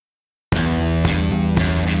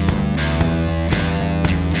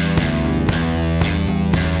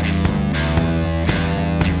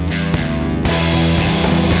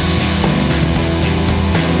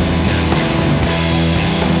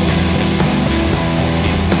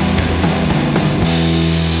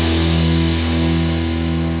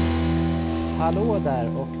Hallå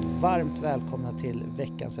där och varmt välkomna till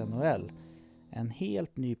veckans NHL. En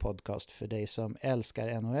helt ny podcast för dig som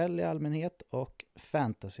älskar NHL i allmänhet och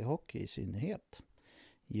fantasyhockey i synnerhet.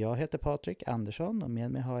 Jag heter Patrik Andersson och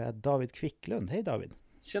med mig har jag David Kvicklund. Hej David!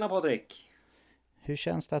 Tjena Patrik! Hur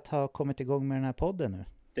känns det att ha kommit igång med den här podden nu?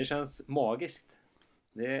 Det känns magiskt.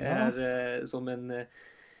 Det är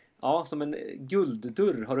som en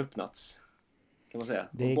gulddörr har öppnats. Kan man säga.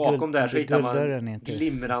 Det är och bakom där så hittar man inte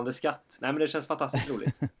glimrande skatt. Nej, men det känns fantastiskt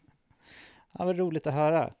roligt. Ja, vad roligt att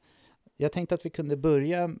höra. Jag tänkte att vi kunde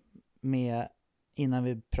börja med, innan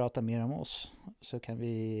vi pratar mer om oss, så kan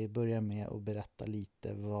vi börja med att berätta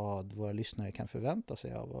lite vad våra lyssnare kan förvänta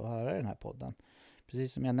sig av att höra den här podden.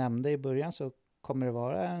 Precis som jag nämnde i början så kommer det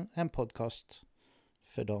vara en podcast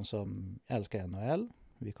för de som älskar NHL.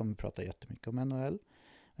 Vi kommer prata jättemycket om NHL.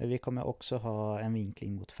 Men vi kommer också ha en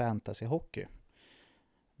vinkling mot fantasyhockey.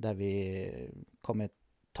 Där vi kommer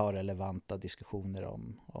ta relevanta diskussioner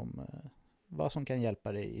om vad som kan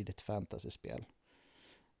hjälpa dig i ditt fantasyspel.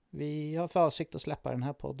 Vi har för avsikt att släppa den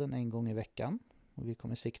här podden en gång i veckan. Och vi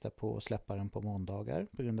kommer sikta på att släppa den på måndagar.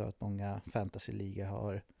 På grund av att många fantasyligor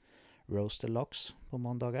har roster locks på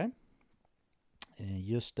måndagar.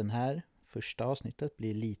 Just den här första avsnittet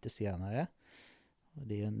blir lite senare.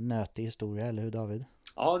 Det är en nötig historia, eller hur David?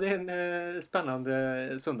 Ja, det är en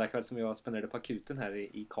spännande söndagkväll som jag spenderade på akuten här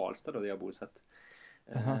i Karlstad då, där jag bor. Så att,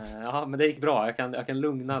 ja, men det gick bra. Jag kan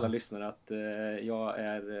lugna alla lyssnare att jag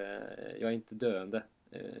är inte döende.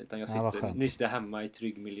 Utan jag sitter nyss hemma i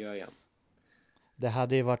trygg miljö igen. Det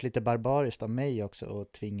hade ju varit lite barbariskt av mig också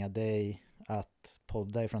att tvinga dig att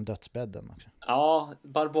podda ifrån dödsbädden också. Ja,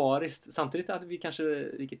 barbariskt. Samtidigt hade vi kanske,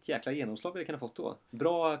 vilket jäkla genomslag vi kan ha fått då.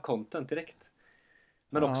 Bra content direkt.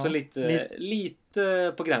 Men också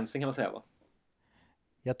lite på gränsen kan man säga, va?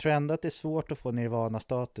 Jag tror ändå att det är svårt att få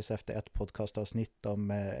Nirvana-status efter ett podcastavsnitt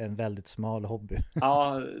om en väldigt smal hobby.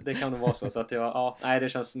 Ja, det kan nog vara så att det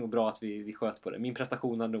känns nog bra att vi sköt på det. Min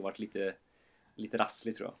prestation har nog varit lite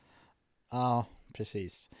rasslig, tror jag. Ja,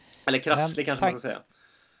 precis. Eller krasslig kanske man ska säga.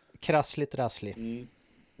 Krassligt rasslig.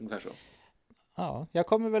 Ungefär så. Ja, jag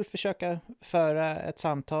kommer väl försöka föra ett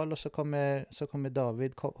samtal och så kommer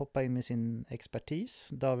David hoppa in med sin expertis.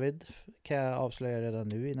 David kan jag avslöja redan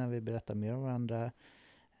nu innan vi berättar mer om varandra.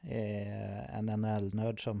 En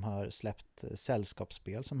NHL-nörd som har släppt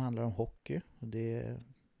sällskapsspel som handlar om hockey. Och det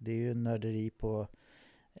är ju en nörderi på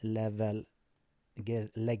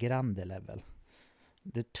grande level.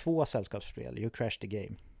 Det är 2 sällskapsspel, You Crash the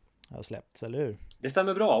Game, har släppts, eller hur? Det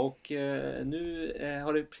stämmer bra och nu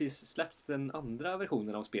har det precis släppts den andra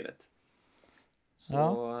versionen av spelet.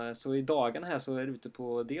 Så i dagarna här så är det ute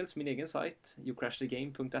på dels min egen sajt,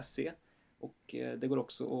 youcrashthegame.se, och det går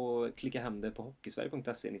också att klicka hem det på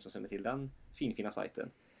hockeysverige.se, ni som känner till den fina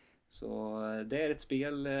sajten. Så det är ett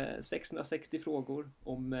spel, 660 frågor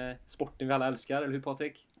om sporten vi alla älskar, eller hur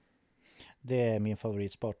Patrik? Det är min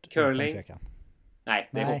favoritsport. Curling?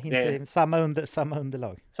 Nej, inte samma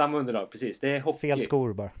underlag. Samma underlag, precis. Det är hockey. Fel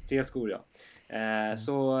skor bara. Fel skor, ja.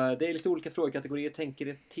 Så det är lite olika frågekategorier. Tänker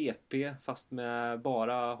ett TP fast med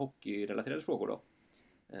bara hockeyrelaterade frågor då.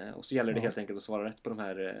 Och så gäller det helt enkelt att svara rätt på de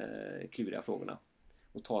här kluriga frågorna.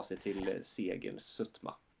 Och ta sig till segerns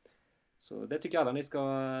sötma. Så det tycker alla ni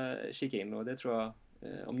ska kika in. Och det tror jag,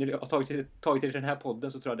 om ni har tagit till den här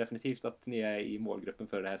podden, så tror jag definitivt att ni är i målgruppen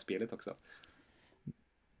för det här spelet också.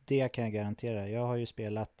 Det kan jag garantera. Jag har ju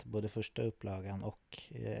spelat både första upplagan och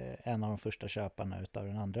en av de första köparna utav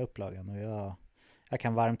den andra upplagan. Och jag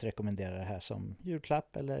kan varmt rekommendera det här som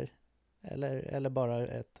julklapp eller bara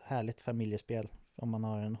ett härligt familjespel om man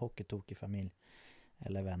har en hockeytokig familj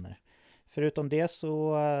eller vänner. Förutom det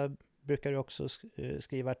så brukar du också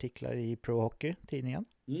skriva artiklar i Pro Hockey, tidningen.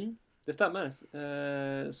 Det stämmer.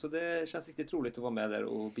 Så det känns riktigt roligt att vara med där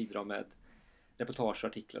och bidra med reportage och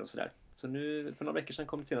artiklar och sådär. Så nu för några veckor sedan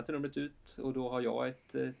kom det senaste numret ut, och då har jag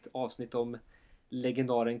ett avsnitt om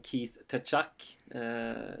legendaren Keith Tkachuk,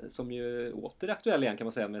 som ju åter är aktuell igen kan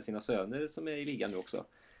man säga, med sina söner som är i ligan nu också.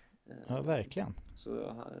 Ja, verkligen.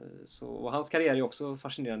 Så hans karriär är också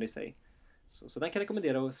fascinerande i sig. Så den kan jag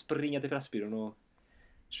rekommendera att springa till Pressbyrån och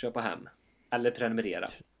köpa hem. Eller prenumerera.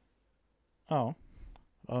 Ja.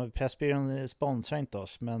 Pressbyrån sponsrar inte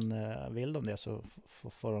oss, men vill de det så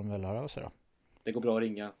får de väl höra av sig då. Det går bra att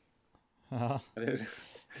ringa. Ja.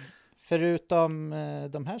 Förutom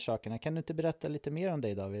de här sakerna, kan du inte berätta lite mer om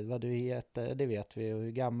dig David? Vad du heter, det vet vi, och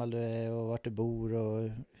hur gammal du är och vart du bor och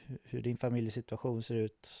hur din familjesituation ser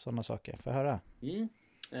ut, sådana saker. Får jag höra?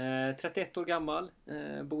 31 år gammal,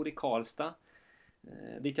 bor i Karlstad.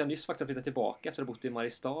 Dit jag nyss faktiskt flyttade tillbaka efter att ha bott i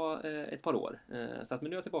Mariestad ett par år. Men nu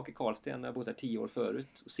är jag tillbaka i Karlstad igen. Jag har bott här 10 år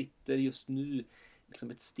förut och sitter just nu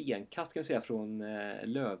liksom ett stenkast kan vi säga från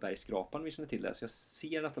Löfbergsskrapan, vi känner till det. Så jag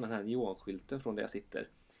ser att den här neonskylten från där jag sitter.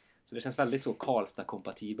 Så det känns väldigt så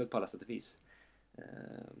Karlstad-kompatibelt på alla sätt och vis.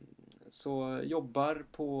 Så jobbar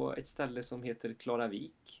på ett ställe som heter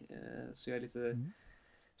Klaravik. Så jag är lite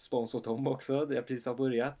spons åt dem också. Där jag precis har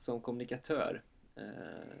börjat som kommunikatör.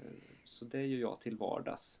 Så det gör jag till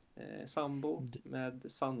vardags. Sambo med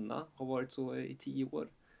Sanna, har varit så i 10 år.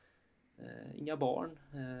 Inga barn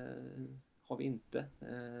har vi inte.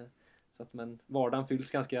 Så att, men vardagen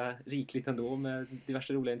fylls ganska rikligt ändå med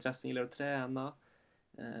diverse roliga intressen. Gillar att träna.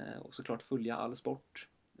 Och såklart följa all sport.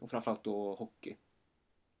 Och framförallt då hockey.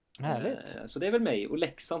 Härligt. Så det är väl mig. Och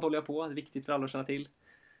Leksand håller jag på. Det är viktigt för alla att känna till.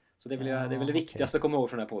 Så det är väl det viktigaste att komma ihåg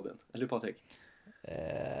från den här podden. Eller hur, Patrik?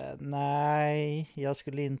 Nej, jag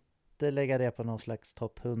skulle inte lägga det på någon slags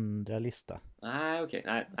topp 100-lista. Nej, okej.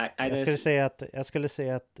 Nej, jag skulle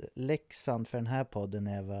säga att Leksand för den här podden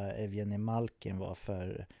är vad Evgeni Malkin var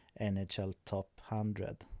för NHL Top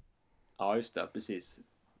 100. Ja, just det. Precis.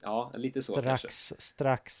 Ja, lite så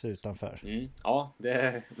strax utanför. Ja,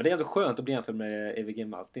 men det är ändå skönt att bli jämförd med Evgeni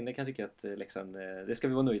Malkin. Det kan jag tycka att Leksand, det ska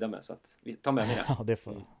vi vara nöjda med. Så att vi tar med det. Ja,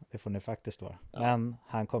 det får ni faktiskt vara. Ja. Men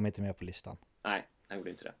han kom inte med på listan. Nej, han gjorde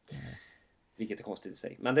inte det. Vilket är konstigt i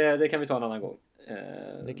sig. Men det kan vi ta en annan gång.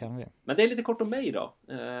 Det kan vi. Men det är lite kort om mig då.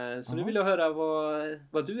 Så nu vill jag höra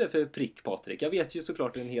vad du är för prick, Patrik. Jag vet ju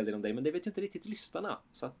såklart en hel del om dig, men det vet ju inte riktigt lyssnarna.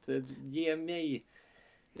 Så att ge mig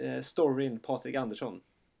storyn Patrik Andersson.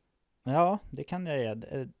 Ja, det kan jag ge.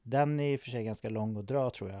 Den är i och för sig ganska lång att dra,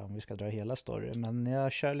 tror jag, om vi ska dra hela storyn. Men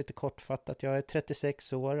jag kör lite kortfattat. Jag är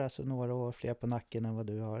 36 år, alltså några år fler på nacken än vad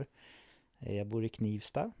du har. Jag bor i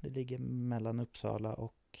Knivsta. Det ligger mellan Uppsala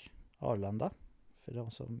och Arlanda, för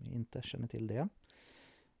de som inte känner till det.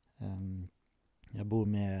 Jag bor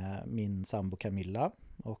med min sambo Camilla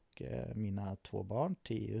och mina 2 barn,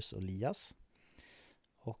 Teus och Lias.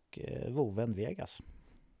 Och voven Vegas.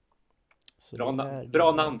 Så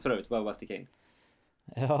bra namn förut, bara sticka in.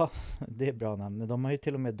 Ja, det är bra namn. De har ju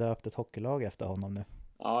till och med döpt ett hockeylag efter honom nu.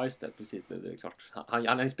 Ja, just det, precis. Det är klart.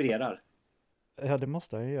 Han inspirerar. Ja, det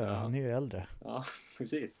måste han ju göra. Ja. Han är ju äldre. Ja,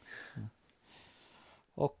 precis. Ja.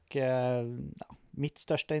 Och mitt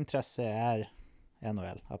största intresse är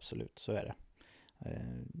NHL, absolut, så är det.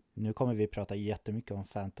 Nu kommer vi prata jättemycket om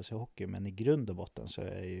fantasyhockey, men i grund och botten så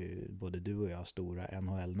är ju både du och jag stora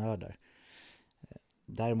NHL-nördar.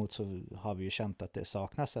 Däremot så har vi ju känt att det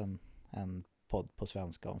saknas en podd på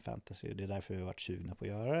svenska om fantasy. Det är därför vi har varit sugna på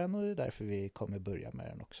att göra den, och det är därför vi kommer börja med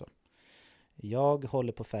den också. Jag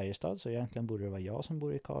håller på Färjestad, så egentligen borde det vara jag som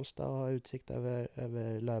bor i Karlstad och har utsikt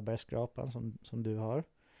över Löfbergsskrapan som du har.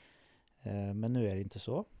 Men nu är det inte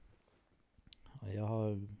så. Jag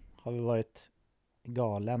har varit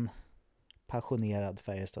galen, passionerad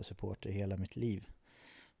Färjestad-supporter hela mitt liv.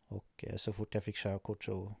 Och så fort jag fick körkort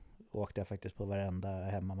så åkte jag faktiskt på varenda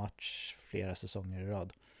hemmamatch flera säsonger i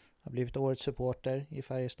rad. Jag har blivit årets supporter i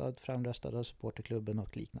Färjestad, framröstad av supporterklubben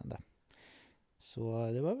och liknande.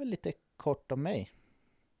 Så det var väl lite kort om mig.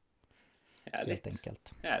 Härligt. Helt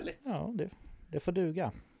enkelt. Härligt. Ja, det får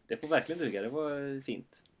duga. Det får verkligen duga, det var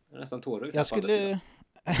fint. Nästan tårar. Jag skulle...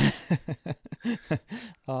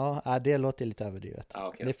 Ja, det låter lite överdrivet. Ja,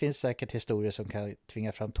 okay. Det finns säkert historier som kan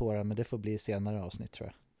tvinga fram tårar, men det får bli senare avsnitt, tror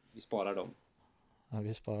jag. Vi sparar dem. Ja,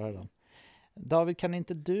 vi sparar dem. David, kan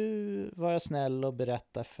inte du vara snäll och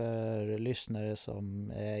berätta för lyssnare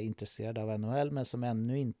som är intresserade av NHL men som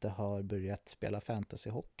ännu inte har börjat spela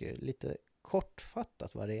fantasyhockey lite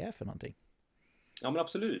kortfattat vad det är för någonting? Ja, men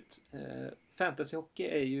absolut. Fantasyhockey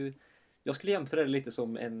är ju, jag skulle jämföra det lite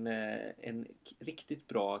som en riktigt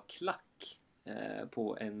bra klack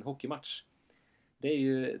på en hockeymatch.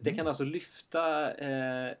 Det kan alltså lyfta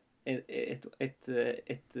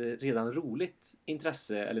ett redan roligt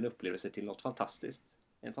intresse eller en upplevelse till något fantastiskt.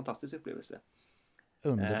 En fantastisk upplevelse.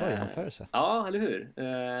 Underbar jämförelse. Ja, eller hur?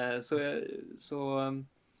 Så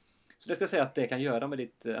det ska jag säga att det kan göra med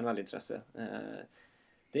ditt NHL-intresse.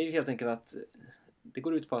 Det är ju helt enkelt att det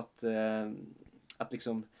går ut på att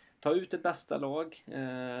liksom ta ut ett bästa lag,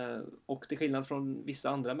 och till skillnad från vissa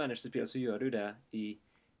andra managerspel så gör du det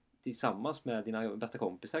tillsammans med dina bästa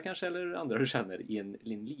kompisar kanske, eller andra du känner i en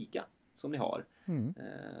liga som ni har.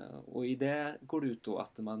 Och i det går det ut då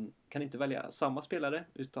att man kan inte välja samma spelare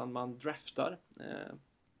utan man draftar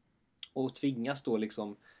och tvingas då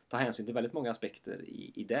liksom ta hänsyn till väldigt många aspekter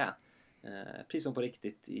i det. Precis som på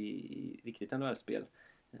riktigt i riktigt NHL-spel.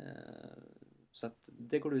 Så att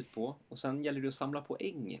det går det ut på. Och sen gäller det att samla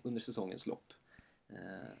poäng under säsongens lopp.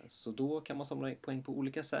 Så då kan man samla poäng på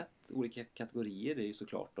olika sätt, olika kategorier. Det är ju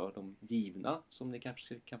såklart då de givna som ni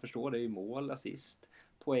kanske kan förstå. Det är ju mål, assist,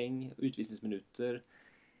 poäng, utvisningsminuter,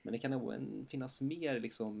 Men det kan nog finnas mer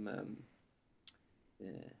liksom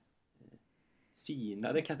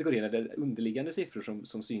finare kategorier eller underliggande siffror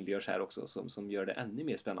som synliggörs här också som gör det ännu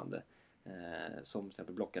mer spännande. Som till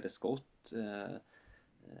exempel blockade skott,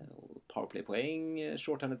 powerplay-poäng,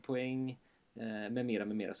 shorthanded poäng med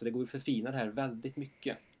mera. Så det går ju att förfina det här väldigt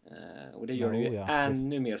mycket. Och det gör det ju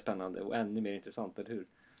ännu mer spännande och ännu mer intressant, eller hur?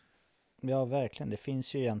 Ja, verkligen. Det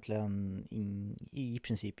finns ju egentligen i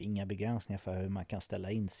princip inga begränsningar för hur man kan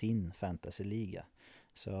ställa in sin fantasyliga.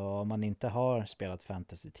 Så om man inte har spelat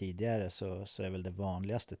fantasy tidigare så är väl det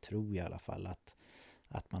vanligaste, tror jag i alla fall,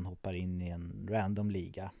 att man hoppar in i en random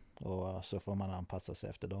liga och så får man anpassa sig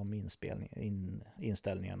efter de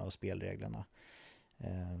inställningarna och spelreglerna.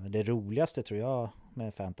 Det roligaste tror jag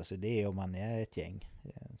med fantasy, det är om man är ett gäng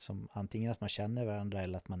som antingen att man känner varandra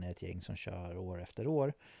eller att man är ett gäng som kör år efter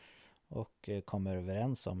år och kommer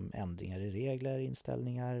överens om ändringar i regler,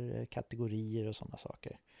 inställningar, kategorier och sådana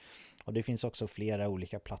saker. Och det finns också flera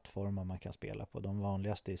olika plattformar man kan spela på. De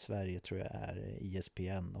vanligaste i Sverige tror jag är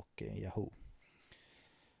ESPN och Yahoo.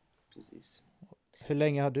 Precis. Hur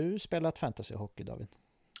länge har du spelat fantasyhockey, David?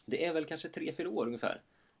 Det är väl kanske 3-4 år ungefär.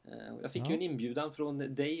 Jag fick ju en inbjudan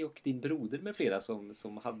från dig och din broder med flera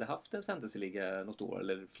som hade haft en fantasyliga något år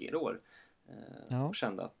eller flera år. Och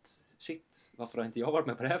kände att shit, varför har inte jag varit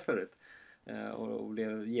med på det här förut? Och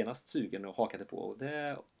blev genast sugen och hakade på. Och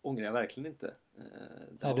det ångrar jag verkligen inte.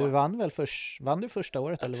 Du vann du första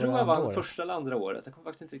året? Jag tror jag vann första eller andra året. Jag kommer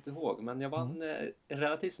faktiskt inte riktigt ihåg. Men jag vann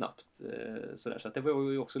relativt snabbt. Sådär. Så att det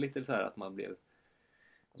var ju också lite så här att man blev...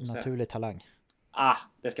 Naturlig talang.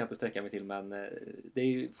 Det ska jag inte sträcka mig till. Men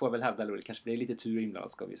det får jag väl hävda. Eller kanske det är lite tur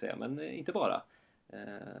inblandat ska vi säga. Men inte bara.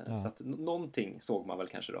 Så att någonting såg man väl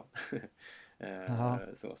kanske då.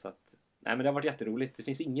 Så att... Nej, men det har varit jätteroligt. Det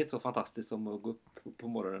finns inget så fantastiskt som att gå upp på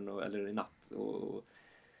morgonen eller i natt och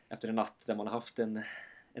efter en natt där man har haft en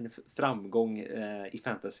framgång i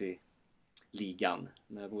fantasyligan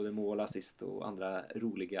med både mål, assist och andra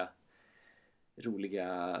roliga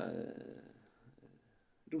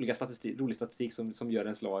statistik som gör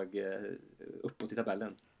en slag uppåt i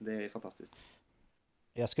tabellen. Det är fantastiskt.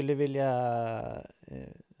 Jag skulle vilja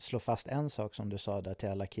slå fast en sak som du sa där till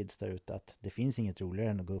alla kids där ute, att det finns inget roligare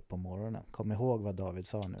än att gå upp på morgonen. Kom ihåg vad David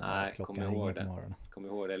sa nu. Nej, kom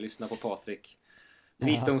ihåg det. Lyssna på Patrik.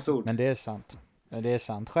 Visdomsord. Men det är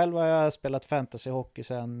sant. Själv har jag spelat fantasyhockey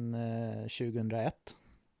sedan 2001.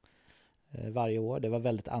 Varje år. Det var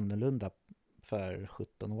väldigt annorlunda för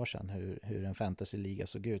 17 år sedan hur en fantasyliga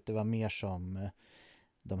såg ut. Det var mer som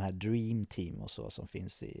de här Dream Team och så som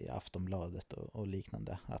finns i Aftonbladet och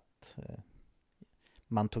liknande. Att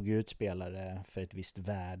man tog ut spelare för ett visst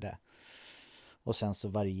värde. Och sen så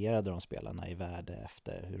varierade de spelarna i värde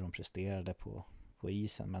efter hur de presterade på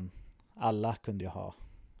isen. Men alla kunde ju ha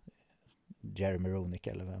Jeremy Roenick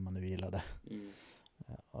eller vem man nu gillade.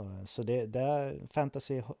 Så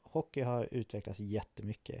fantasy hockey har utvecklats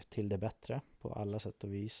jättemycket till det bättre på alla sätt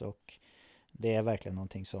och vis. Och det är verkligen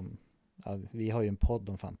någonting som... Ja, vi har ju en podd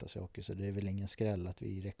om fantasy hockey så det är väl ingen skräll att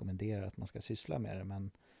vi rekommenderar att man ska syssla med det.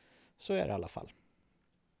 Men så är det i alla fall.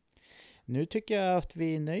 Nu tycker jag att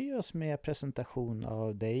vi nöjer oss med presentation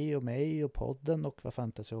av dig och mig och podden och vad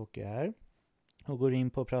fantasy hockey är. Och går in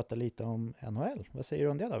på att prata lite om NHL. Vad säger du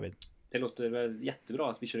om det, David? Det låter väl jättebra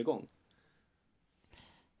att vi kör igång.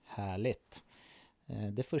 Härligt.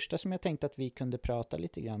 Det första som jag tänkte att vi kunde prata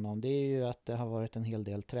lite grann om, det är ju att det har varit en hel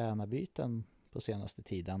del tränarbyten på senaste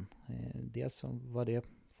tiden. Dels vad det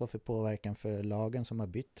får för påverkan för lagen som har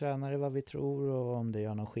bytt tränare, vad vi tror, och om det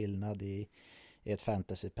gör någon skillnad i ett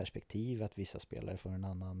fantasyperspektiv, att vissa spelare får en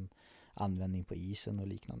annan användning på isen och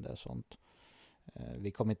liknande och sånt.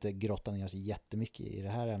 Vi kommer inte grotta ner oss jättemycket i det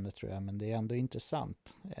här ämnet tror jag, men det är ändå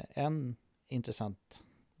intressant. En intressant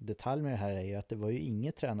detalj med det här är ju att det var ju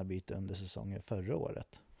inget tränarbyte under säsongen förra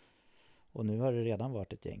året. Och nu har det redan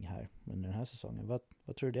varit ett gäng här under den här säsongen.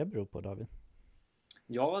 Vad tror du det beror på, David?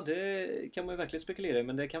 Ja, det kan man ju verkligen spekulera i,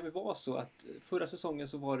 men det kan väl vara så att förra säsongen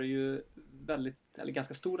så var det ju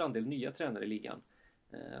ganska stor andel nya tränare i ligan.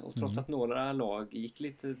 Och trots att några lag gick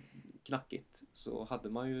lite knackigt så hade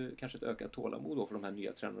man ju kanske ett ökat tålamod då för de här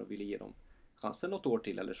nya tränarna och ville ge dem chansen något år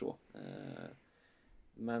till eller så.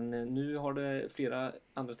 Men nu har det flera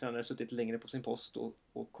andra tränare suttit längre på sin post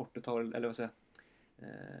och kortet har, eller vad säger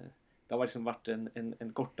det har liksom varit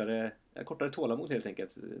en kortare tålamod helt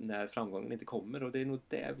enkelt när framgången inte kommer, och det är nog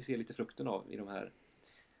det vi ser lite frukten av i de här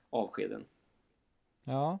avskeden.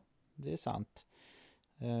 Ja, det är sant.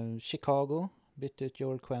 Chicago bytte ut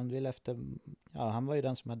Joel Quenneville efter, han var ju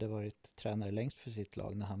den som hade varit tränare längst för sitt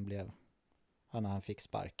lag när han fick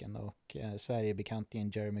sparken, och Sverigebekantingen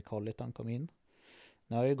Jeremy Colleton kom in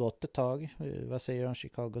Nu har det gått ett tag. Vad säger du om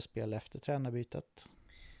Chicagos spel efter tränarbytet?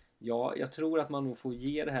 Ja, jag tror att man nog får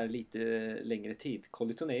ge det här lite längre tid.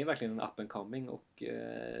 Colliton är ju verkligen en up and coming och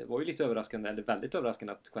var ju lite överraskande, eller väldigt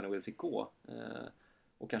överraskande att Quenneville fick gå.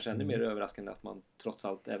 Och kanske ännu mer överraskande att man trots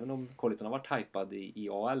allt, även om Colliton har varit hypad i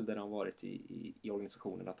AL där han varit i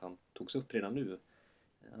organisationen, att han togs upp redan nu.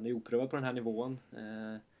 Han är oprövad på den här nivån.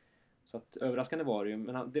 Så att överraskande var det ju,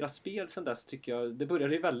 men deras spel sen dess tycker jag, det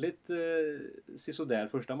började ju väldigt sisådär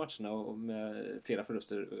första matcherna och med flera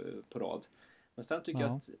förluster på rad. Men sen tycker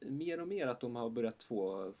jag att mer och mer att de har börjat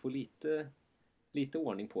få lite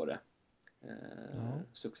ordning på det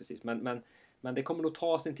successivt. Men det kommer nog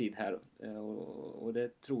ta sin tid här och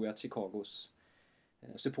det tror jag att Chicagos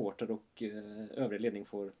supporter och övrig ledning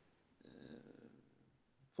får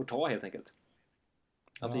ta helt enkelt.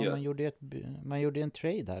 Man gjorde en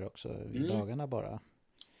trade här också i dagarna bara.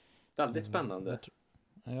 Väldigt spännande.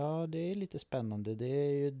 Ja, det är lite spännande. Det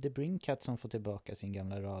är ju The Brinkat som får tillbaka sin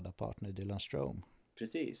gamla radarpartner Dylan Strome.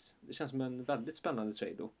 Precis. Det känns som en väldigt spännande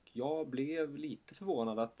trade och jag blev lite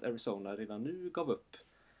förvånad att Arizona redan nu gav upp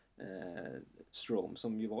Strome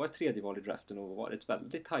som ju var ett tredje val i draften och varit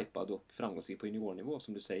väldigt hypad och framgångsrik på juniornivå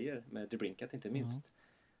som du säger med The Brinkat inte minst.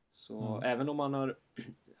 Så även om man har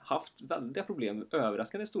haft väldiga problem,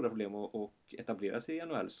 överraskande stora problem och etablera sig i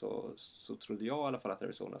NHL så trodde jag i alla fall att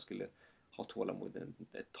Arizona skulle ha tålamod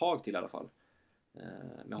ett tag till i alla fall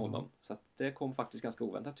med honom. Så att det kom faktiskt ganska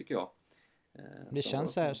oväntat tycker jag. Det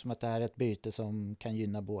känns här som att det här är ett byte som kan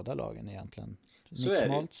gynna båda lagen egentligen. Så Nick är det.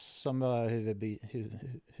 Schmaltz som var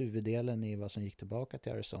huvuddelen i vad som gick tillbaka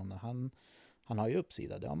till Arizona. Han har ju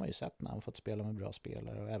uppsida, det har man ju sett när han fått spela med bra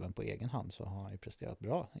spelare och även på egen hand så har han ju presterat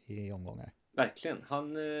bra i omgångar. Verkligen.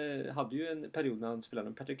 Han hade ju en period när han spelade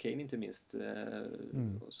med Patrick Kane inte minst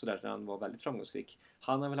så där han var väldigt framgångsrik.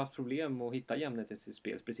 Han har väl haft problem att hitta jämnhet i sitt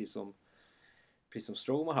spel precis som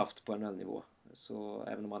Strome har haft på NHL-nivå. Så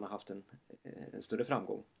även om han har haft en större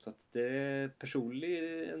framgång. Så att det är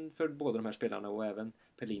personligen för båda de här spelarna och även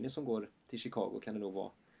Perlini som går till Chicago kan det nog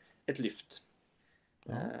vara ett lyft.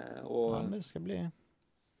 Men det ska bli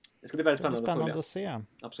väldigt spännande att se.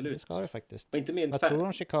 Absolut. Det ska det faktiskt. Och inte minst vad tror du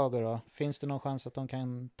om Chicago då? Finns det någon chans att de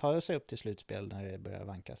kan ta sig upp till slutspel när det börjar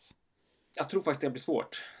vankas? Jag tror faktiskt det blir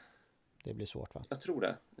svårt. Det blir svårt va? Jag tror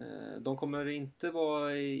det. De kommer inte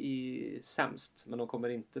vara i sämst, men de kommer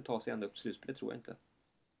inte ta sig ända upp till slutspel, det tror jag inte.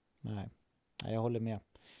 Nej, jag håller med.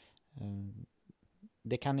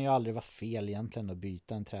 Det kan ju aldrig vara fel egentligen att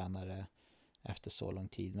byta en tränare efter så lång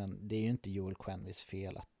tid, men det är ju inte Joel Quennevils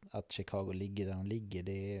fel att Chicago ligger där de ligger.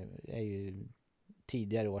 Det är ju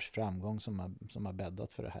tidigare års framgång som har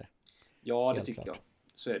bäddat för det här. Ja, det tycker jag.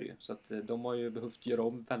 Så är det ju. Så att de har ju behövt göra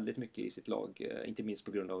om väldigt mycket i sitt lag, inte minst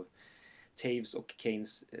på grund av Taves och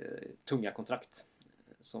Kanes tunga kontrakt.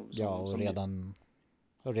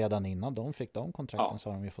 Redan innan de fick de kontrakten så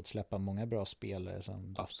har de ju fått släppa många bra spelare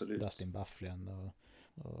som Dustin Byfuglien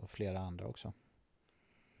och flera andra också.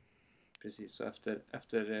 Precis, så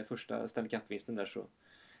efter första Stanley Cup-vinsten där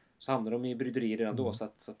så hamnade de i bryderi redan då så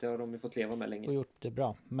att det har de ju fått leva med länge. Och gjort det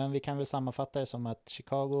bra. Men vi kan väl sammanfatta det som att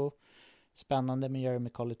Chicago, spännande med Jeremy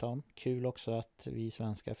Colliton. Kul också att vi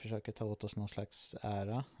svenskar försöker ta åt oss någon slags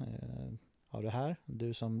ära av det här.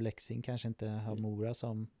 Du som Leksing kanske inte har Mora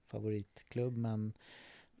som favoritklubb, men...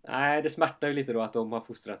 Nej, det smärtar ju lite då att de har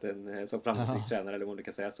fostrat en som framgångsrik tränare, eller vad du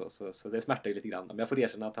kan säga så det smärtar ju lite grann. Men jag får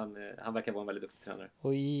erkänna att han verkar vara en väldigt duktig tränare.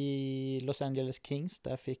 Och i Los Angeles Kings,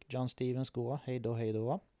 där fick John Stevens gå. Hej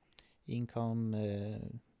då. Inkom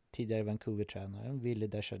tidigare Vancouver-tränaren Ville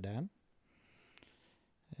Desjardins.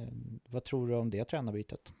 Vad tror du om det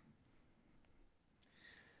tränarbytet?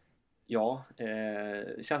 Ja,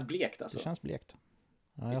 det känns blekt alltså. Det känns blekt.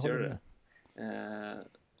 Ja, jag håller med.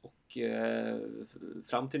 Och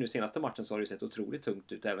fram till nu senaste matchen så har det ju sett otroligt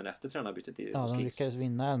tungt ut även efter tränarbytet i de lyckades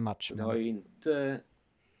vinna en match. Det har ju inte...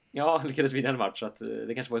 Ja, lyckades vinna en match så att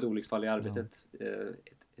det kanske var ett olycksfall i arbetet.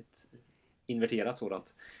 Ett inverterat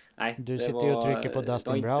sådant. Nej, du sitter ju och trycker på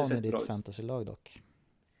Dustin Brown i ditt fantasylag dock.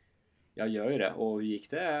 Jag gör ju det. Och hur gick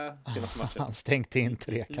det senaste matchen? Han stängde in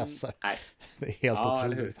 3 kassar. Nej. Det är helt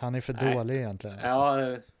otroligt. Han är för dålig egentligen.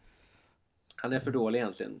 Ja, han är för dålig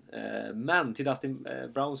egentligen. Men till Dustin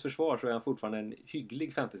Browns försvar så är han fortfarande en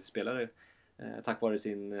hygglig fantasyspelare. Tack vare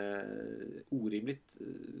sin orimligt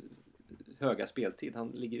höga speltid. Han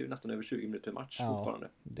ligger ju nästan över 20 minuter per match fortfarande.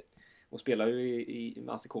 Och spelar ju i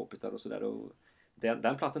Massa Kopitar och sådär. Och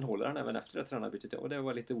den platsen håller han även efter det tränarbytet. Och det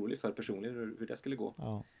var lite orolig för personligen hur det skulle gå.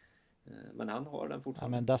 Ja. Men han har den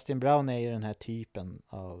fortfarande. Ja, men Dustin Brown är ju den här typen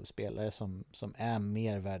av spelare som är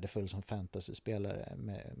mer värdefull som fantasyspelare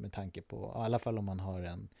med tanke på, i alla fall om man har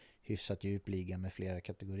en hyfsat djup liga med flera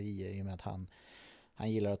kategorier, i och med att han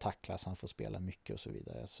han gillar att tacklas, han får spela mycket och så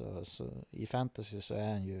vidare. Så i fantasy så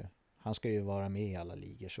är han ska ju vara med i alla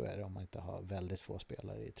ligor, så är det om man inte har väldigt få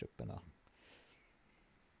spelare i trupperna.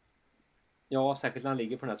 Ja, säkert när han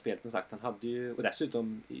ligger på den här spelet, som sagt. Han hade ju, och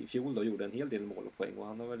dessutom i fjol då, gjorde en hel del mål och poäng, och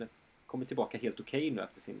han har väl kommit tillbaka helt okej nu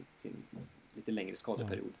efter sin lite längre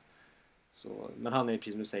skadeperiod. Så, men han är,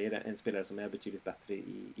 precis som du säger, en spelare som är betydligt bättre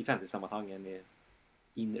i fantasy-sammanhang än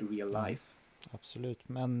in real life. Absolut,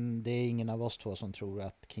 men det är ingen av oss två som tror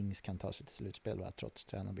att Kings kan ta sig till slutspel, va? Trots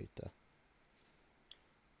tränarbyte.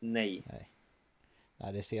 Nej,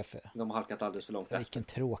 det ser för... de har halkat alldeles för långt efter. Vilken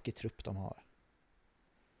tråkig trupp de har.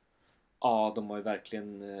 Ja, de har ju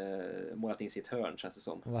verkligen målat in sitt hörn, känns det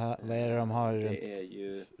som. Vad är det de har?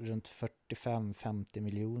 Runt 45-50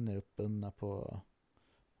 miljoner uppbundna på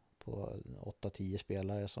 8-10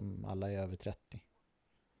 spelare som alla är över 30.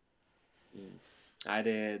 Nej,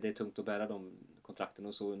 det är tungt att bära de kontrakten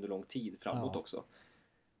och så under lång tid framåt också.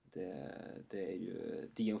 Det är ju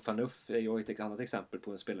Dion Phaneuf är ju ett annat exempel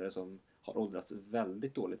på en spelare som har åldrats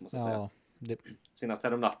väldigt dåligt, måste jag säga. Senast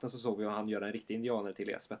här om natten så såg vi att han gör en riktig indianer till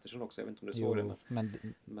Elias Pettersson också. Jag vet inte om du såg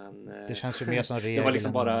det. Men det känns ju mer som regel än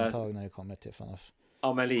liksom undantag när det kommer till Phaneuf.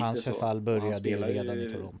 Ja, men lite hans förfall började ju redan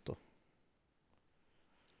i Toronto.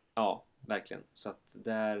 Ja, verkligen. Så att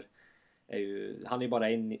där är ju, han är bara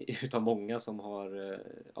en utav många som har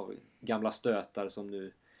av gamla stötar som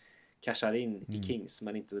nu cashar in i Kings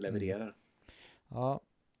men inte levererar. Ja,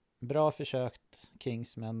 bra försökt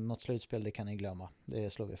Kings, men något slutspel det kan ni glömma. Det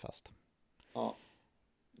slår vi fast. Ja,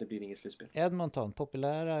 det blir inget slutspel. Edmonton,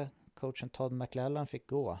 populära coachen Todd McLellan fick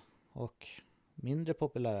gå, och mindre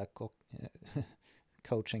populära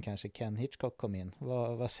coachen kanske Ken Hitchcock kom in.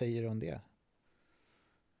 Vad säger du om det?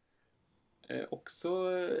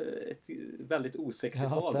 Också ett väldigt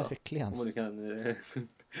osexigt val. Ja, verkligen. Om man nu kan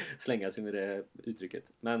slänga sig med det uttrycket.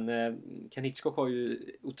 Men Ken Hitchcock har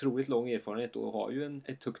ju otroligt lång erfarenhet och har ju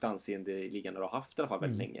ett högt anseende i ligan, och har haft i alla fall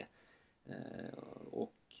väldigt länge.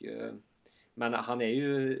 Men han är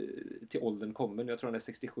ju till åldern kommen. Jag tror han är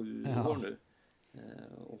 67 år nu.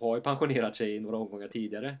 Och har ju pensionerat sig i några omgångar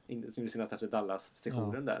tidigare. Senast efter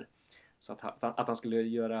Dallas-sessionen där. Så att han skulle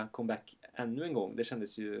göra comeback ännu en gång, det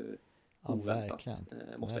kändes ju oväntat,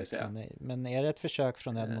 måste jag säga. Nej. Men är det ett försök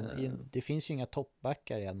från Edmonton? Det finns ju inga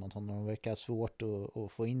toppbackar i Edmonton, och det verkar svårt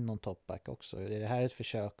att få in någon toppback också. Är det här ett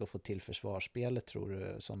försök att få till försvarsspelet, tror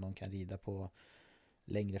du, som de kan rida på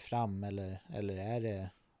längre fram? Eller är det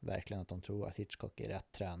verkligen att de tror att Hitchcock är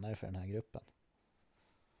rätt tränare för den här gruppen?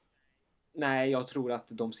 Nej, jag tror att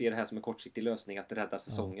de ser det här som en kortsiktig lösning att rädda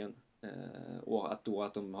säsongen. Och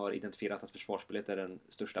att de har identifierat att försvarsspelet är den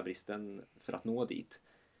största bristen för att nå dit.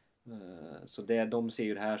 Så de ser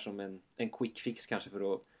ju det här som en quick fix kanske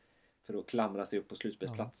för att klamra sig upp på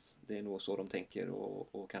slutspelsplats. Det är nog så de tänker,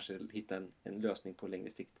 och kanske hitta en lösning på längre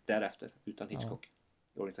sikt därefter utan Hitchcock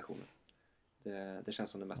i organisationen. Det känns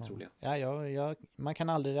som det mest troliga. Man kan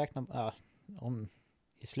aldrig räkna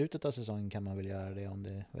i slutet av säsongen kan man väl göra det om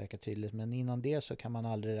det verkar tydligt, men innan det så kan man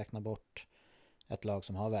aldrig räkna bort ett lag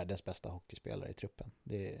som har världens bästa hockeyspelare i truppen.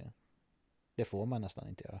 Det får man nästan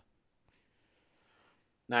inte göra.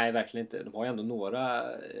 Nej, verkligen inte. De har ju ändå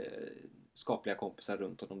några skapliga kompisar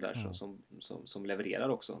runt om där som levererar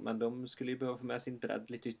också. Men de skulle ju behöva få med sin bredd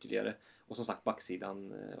lite ytterligare. Och som sagt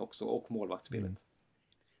backsidan också, och målvaktsspelet.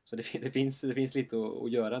 Så det finns lite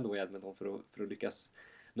att göra ändå i Edmonton för att lyckas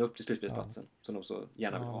nå upp till slutspelsplatsen som de så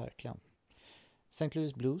gärna vill ha. Verkligen. St.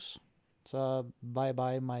 Louis Blues. Så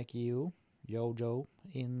bye Mike Yeo. Joe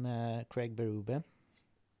in med Craig Berube.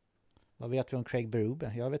 Vad vet vi om Craig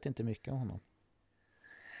Berube? Jag vet inte mycket om honom.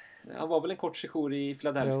 Han var väl en kort session i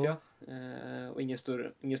Philadelphia och ingen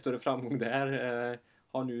större framgång där.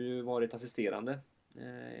 Har nu varit assisterande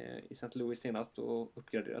i St. Louis senast och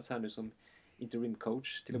uppgraderats här nu som interim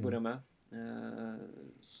coach till att börja med.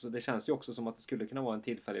 Så det känns ju också som att det skulle kunna vara en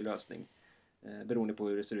tillfällig lösning beroende på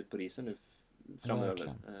hur det ser ut på risen nu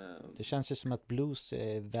framöver. Det känns ju som att Blues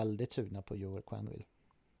är väldigt sugna på Joel Quenneville.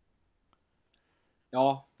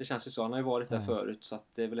 Ja, det känns ju så. Han har ju varit där förut, så att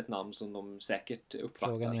det är väl ett namn som de säkert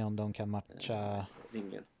uppfattar. Frågan är om de kan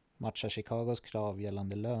matcha Chicagos krav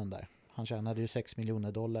gällande lön där. Han tjänade ju $6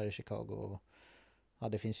 miljoner i Chicago,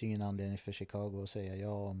 och det finns ju ingen anledning för Chicago att säga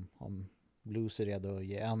ja om Blues är redo att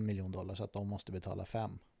ge $1 miljon så att de måste betala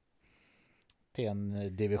 5 till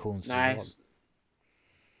en divisionsrival.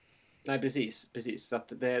 Nej, precis. Så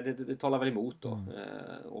att det talar väl emot då.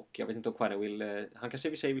 Och jag vet inte om Quenneville han kanske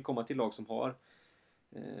i och för sig vill komma till lag som har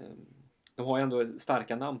de har ju ändå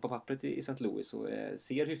starka namn på pappret i St. Louis och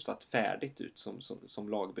ser hyfsat färdigt ut som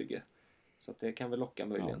lagbygge. Så att det kan väl locka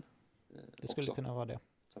möjligen. Det skulle kunna vara det.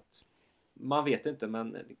 Så att, man vet inte,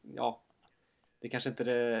 men ja, det kanske inte är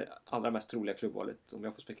det allra mest troliga klubbvalet om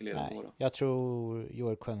jag får spekulera på då. Jag tror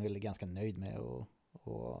Joel Quenneville är ganska nöjd med att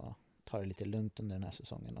ta det lite lugnt under den här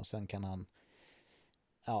säsongen. Och sen kan han,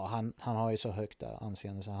 han har ju så högt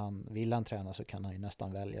anseende så vill han träna så kan han ju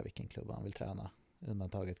nästan välja vilken klubb han vill träna.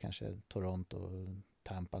 Undantaget kanske Toronto och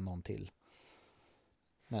Tampa någon till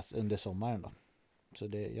under sommaren då. Så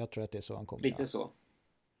jag tror att det är så han kommer. Lite så.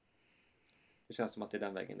 Det känns som att det är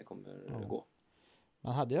den vägen det kommer gå.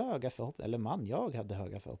 Jag hade höga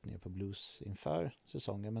förhoppningar på Blues inför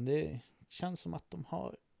säsongen, men det känns som att de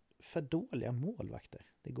har för dåliga målvakter.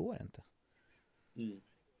 Det går inte.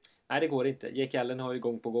 Nej, det går inte. Jake Allen har ju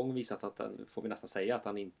gång på gång visat att får vi nästan säga att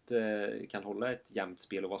han inte kan hålla ett jämnt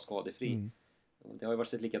spel och vara skadefri. Det har ju varit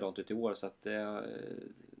sett likadant ut i år, så att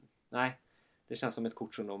nej, det känns som ett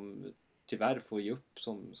kort som de tyvärr får ge upp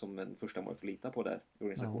som en första mål att lita på där i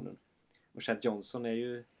organisationen. Och Chad Johnson är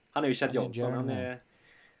ju Chad Johnson.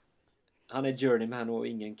 Han är journeyman och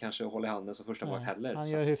ingen kanske håller handen som första mål heller. Han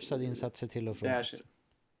gör hyfsade insatser till och från.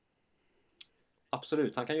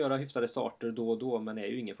 Absolut, han kan göra hyfsade starter då och då, men är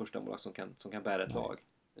ju ingen första mål som kan bära ett lag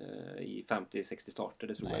i 50-60 starter,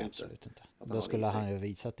 det tror jag inte. Absolut inte. Då skulle han ju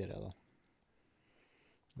visat det redan.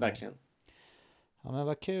 Verkligen. Ja, men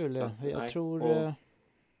vad kul.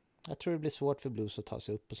 Jag tror det blir svårt för Blues att ta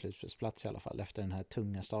sig upp på slutspelsplats i alla fall efter den här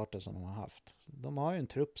tunga starten som de har haft. De har ju en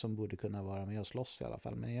trupp som borde kunna vara med och slåss i alla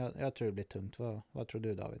fall, men jag tror det blir tungt. Vad tror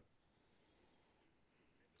du, David?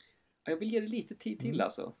 Jag vill ge det lite tid till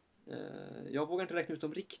alltså. Jag vågar inte räkna ut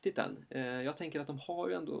dem riktigt än. Jag tänker att de har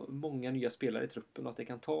ju ändå många nya spelare i truppen och att det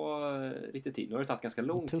kan ta lite tid. Nu har det tagit ganska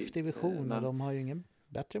lång tid. Tuff division och de har ju ingen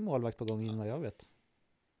bättre målvakt på gång än vad jag vet.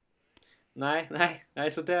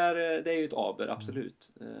 Nej, så det är ju ett aber,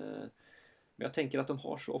 absolut. Men jag tänker att de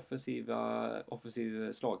har så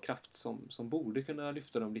offensiv slagkraft som borde kunna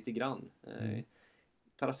lyfta dem lite grann.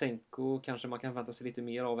 Tarasenko kanske man kan vänta sig lite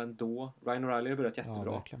mer av ändå. Ryan O'Reilly har börjat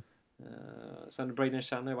jättebra. Sen Braden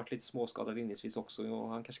Shannon har varit lite småskadad inledningsvis också och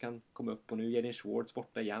han kanske kan komma upp, och nu är Jaden Schwartz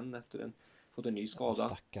borta igen efter fått en ny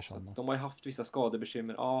skada. Så de har ju haft vissa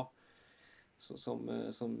skadebekymmer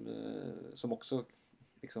som också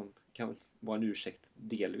liksom kan vara en ursäkt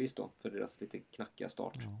delvis då för deras lite knackiga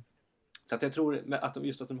start. Så att jag tror att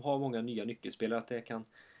de har många nya nyckelspelare, att det kan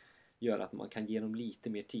göra att man kan ge dem lite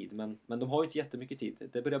mer tid, men de har ju inte jättemycket tid.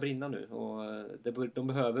 Det börjar brinna nu och de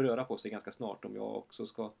behöver röra på sig ganska snart om jag också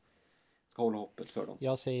ska hålla hoppet för dem.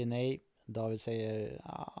 Jag säger nej. David säger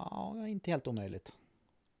inte helt omöjligt.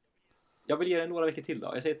 Jag vill ge det några veckor till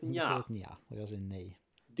då. Jag säger ett nja. Och jag säger nej.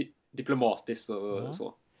 Diplomatiskt och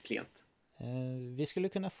så. Klent. Vi skulle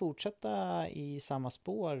kunna fortsätta i samma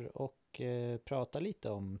spår och prata lite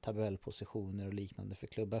om tabellpositioner och liknande för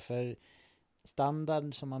klubbar. För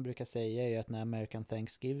standard som man brukar säga är att när American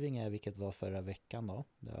Thanksgiving är, vilket var förra veckan då.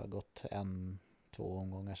 Det har gått 1-2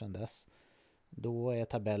 omgångar sedan dess. Då är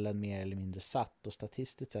tabellen mer eller mindre satt, och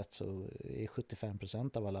statistiskt sett så är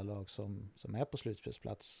 75% av alla lag som är på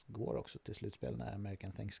slutspelsplats går också till slutspel när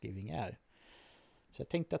American Thanksgiving är. Så jag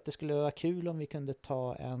tänkte att det skulle vara kul om vi kunde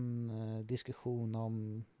ta en diskussion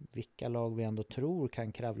om vilka lag vi ändå tror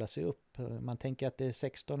kan kravla sig upp. Man tänker att det är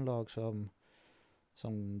 16 lag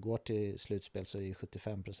som går till slutspel, så är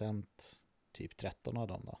 75% typ 13 av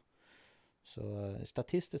dem då. Så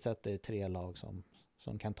statistiskt sett är det 3 lag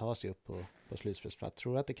som kan ta sig upp på slutspelsplats.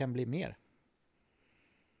 Tror du att det kan bli mer?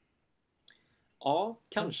 Ja,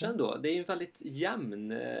 kanske ändå. Det är ju väldigt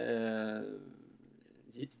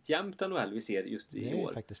jämnt NHL vi ser just i år. Det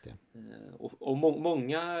är faktiskt det. Och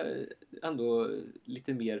många ändå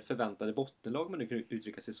lite mer förväntade bottenlag, man nu kan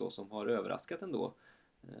uttrycka sig så, som har överraskat ändå.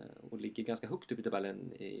 Och ligger ganska högt upp i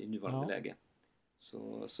tabellen i nuvarande läge.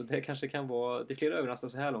 Så det kanske kan vara, det är flera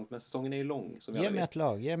överraskningar så här långt, men säsongen är ju lång. Ge mig ett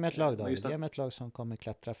lag David. Ge mig ett lag som kommer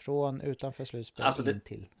klättra från utanför slutspel in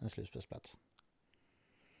till en slutspelsplats.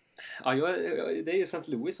 Ja, det är ju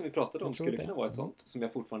St. Louis som vi pratade om, skulle kunna vara ett sånt som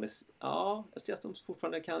jag fortfarande, jag ser att de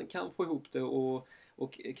fortfarande kan få ihop det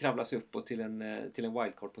och kravla sig uppåt till en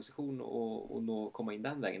wildcard-position och komma in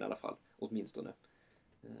den vägen i alla fall, åtminstone.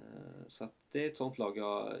 Så att det är ett sånt lag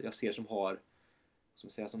jag ser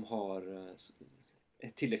som har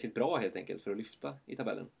tillräckligt bra helt enkelt för att lyfta i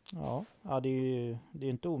tabellen. Ja, det är ju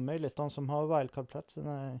inte omöjligt. De som har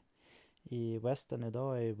wildcard-platserna i Western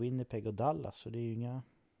idag är Winnipeg och Dallas, så det är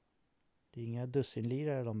inga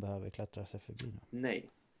dussinlirare de behöver klättra sig förbi nu. Nej,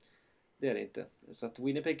 det är det inte. Så att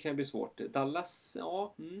Winnipeg kan bli svårt. Dallas,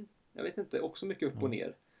 jag vet inte, också mycket upp och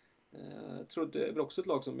ner. Jag trodde det var också ett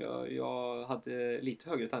lag som jag hade lite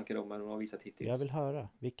högre tankar om än de har visat hittills. Jag vill höra.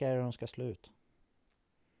 Vilka är det de ska slå ut?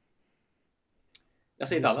 Jag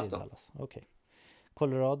säger Dallas då. Okej.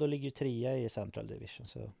 Colorado ligger 3 i Central Division,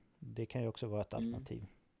 så Det kan ju också vara ett alternativ.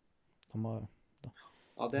 De har,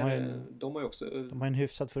 Ja, de har ju också... De har en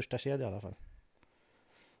hyfsad första kedja i alla fall.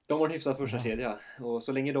 De har en hyfsad första kedja. Och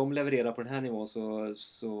så länge de levererar på den här nivån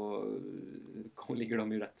så ligger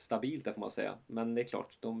de ju rätt stabilt där får man säga. Men det är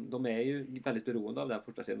klart, de är ju väldigt beroende av den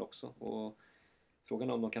första kedjan också. Och frågan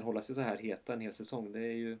är om de kan hålla sig så här heta en hel säsong, det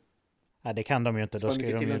är ju... Nej, det kan de ju inte.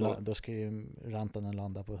 Då ska ju Rantanen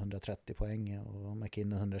landa på 130 poäng och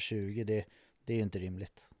McKinnon 120. Det är ju inte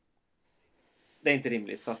rimligt. Det är inte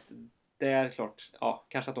rimligt, så att det är klart, ja,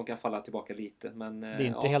 kanske att de kan falla tillbaka lite, men... Det är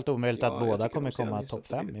inte helt omöjligt att båda kommer komma topp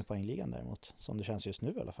 5 i poängligan däremot, som det känns just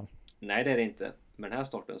nu i alla fall. Nej, det är det inte. Med den här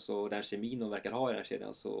starten, så den kemin de verkar ha i den här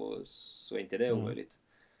kedjan, så är inte det omöjligt.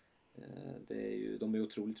 De är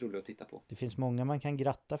otroligt roliga att titta på. Det finns många man kan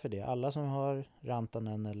gratta för det. Alla som har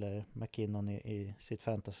Rantanen eller McKinnon i sitt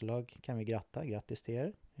fantasylag kan vi gratta. Grattis till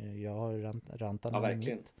er. Jag har Rantanen. Ja,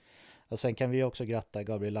 verkligen. Och sen kan vi också gratta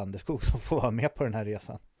Gabriel Landeskog som får vara med på den här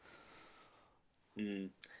resan.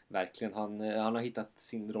 Verkligen. Han har hittat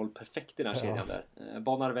sin roll perfekt i den här kedjan där.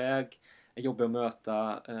 Banar väg, är jobbig att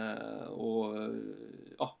möta och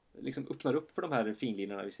liksom öppnar upp för de här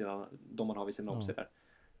finlinorna de man har vid sidan om sig där.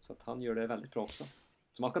 Så att han gör det väldigt bra också.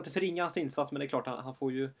 Så man ska inte förringa hans insats, men det är klart han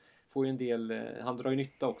får ju en del, han drar ju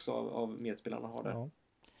nytta också av medspelarna han har där. Ja.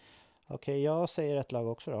 Okej, jag säger ett lag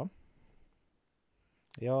också då.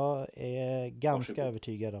 Jag är ganska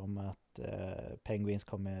övertygad om att Penguins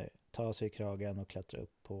kommer ta sig i kragen och klättra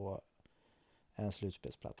upp på en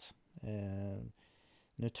slutspelsplats.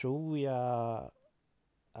 Nu tror jag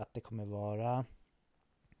att det kommer vara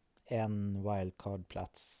en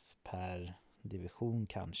wildcard-plats per division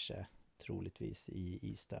kanske, troligtvis i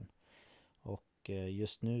Eastern. Och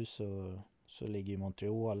just nu så ligger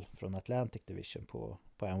Montreal från Atlantic Division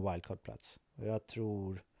på en wildcard-plats. Och jag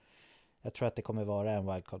tror att det kommer vara en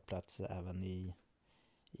wildcard-plats även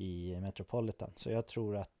i Metropolitan. Så jag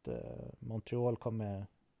tror att Montreal kommer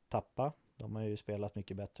tappa. De har ju spelat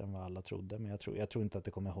mycket bättre än vad alla trodde, men jag tror inte att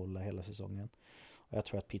det kommer hålla hela säsongen. Och jag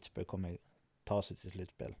tror att Pittsburgh kommer ta sig till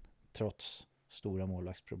slutspel trots stora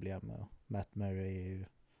målvaktsproblem. Och Matt Murray är ju,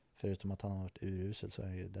 förutom att han har varit urusel, så är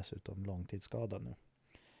han ju dessutom långtidsskadad nu.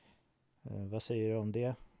 Vad säger du om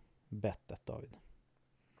det bettet, David?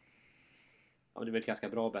 Ja, det är väl ett ganska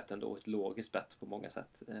bra bett ändå, ett logiskt bett på många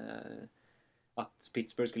sätt. Att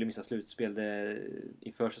Pittsburgh skulle missa slutspel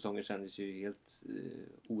inför säsongen kändes ju helt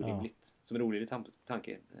orimligt. Som en orimlig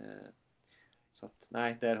tanke. Så att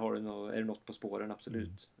nej, där är det något på spåren,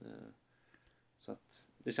 absolut. Så att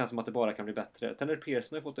det känns som att det bara kan bli bättre. Tanner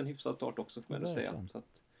Pearson har fått en hyfsad start också, får man ändå säga. Så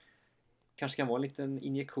att kanske kan vara en liten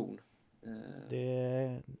injektion. Det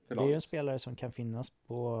är ju en spelare som kan finnas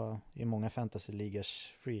i många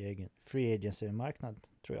fantasyligers free agency-marknad,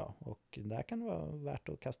 tror jag. Och där kan det vara värt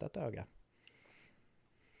att kasta ett öga.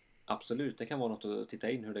 Absolut, det kan vara något att titta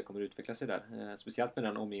in hur det kommer att utveckla sig där. Speciellt med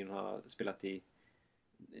den omgivningen han har spelat i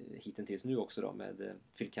hittills nu också då, med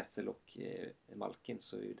Phil Kessel och Malkin,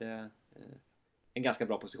 så är det en ganska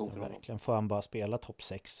bra position för honom. Verkligen, får han bara spela topp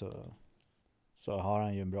 6 så har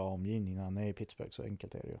han ju en bra omgivning när han är i Pittsburgh, så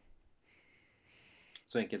enkelt är det ju.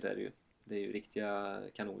 Så enkelt är det ju. Det är ju riktiga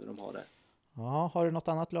kanoner de har där. Ja, har du något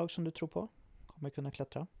annat lag som du tror på kommer kunna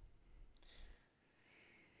klättra?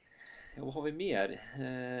 Ja, vad har vi mer?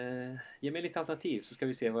 Ge mig lite alternativ så ska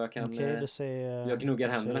vi se vad jag kan... Okej, då säger jag gnuggar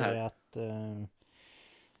händerna här. Att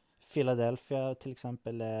Philadelphia till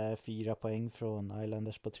exempel är 4 poäng från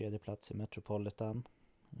Islanders på 3:e plats i Metropolitan.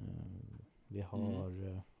 Vi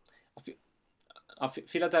har... Ja,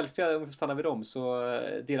 Philadelphia, om vi får stanna vid dem, så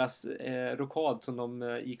deras rokad som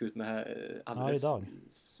de gick ut med alldeles... idag.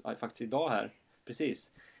 Ja, faktiskt idag här,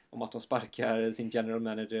 precis. Om att de sparkar sin general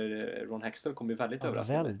manager Ron Hextall kommer ju väldigt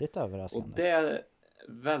överraskande. Väldigt överraskande. Och det är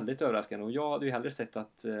väldigt överraskande. Och jag hade ju hellre sett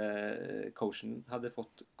att coachen hade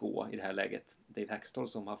fått gå i det här läget. Dave Hextall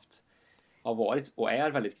som har varit och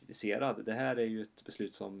är väldigt kritiserad. Det här är ju ett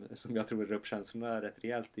beslut som jag tror rör upp känslorna rätt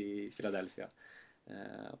rejält i Philadelphia.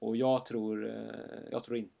 Och jag tror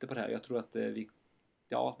inte på det här. Jag tror att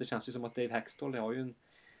det känns ju som att Dave Hextall har ju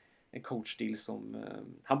en coachstil som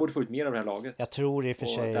han borde få ut mer av det här laget. Jag tror i och för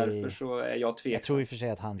sig, därför så är jag tveksam. Jag tror i och för sig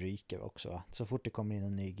att han ryker också, så fort det kommer in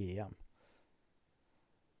en ny GM.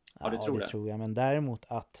 Ja, det tror jag. Men däremot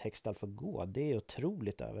att Hextall får gå, det är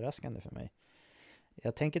otroligt överraskande för mig.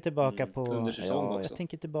 Jag tänker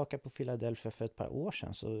tillbaka på Philadelphia för ett par år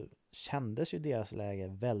sedan, så kändes ju deras läge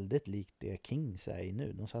väldigt likt det Kings är i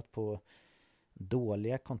nu. De satt på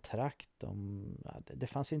dåliga kontrakt. Det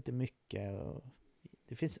fanns inte mycket...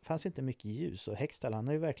 Det fanns inte mycket ljus, och Hextall, han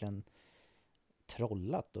har ju verkligen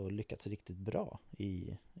trollat och lyckats riktigt bra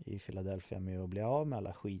i Philadelphia med att bli av med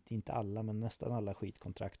alla skit, inte alla men nästan alla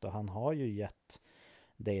skitkontrakt, och han har ju gett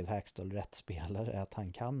Dave Hackstall rätt spelare att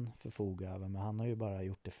han kan förfoga över, men han har ju bara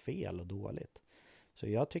gjort det fel och dåligt. Så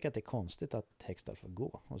jag tycker att det är konstigt att Hackstall får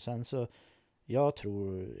gå. Och sen så, jag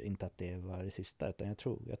tror inte att det var det sista, utan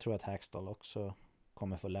jag tror att Hackstall också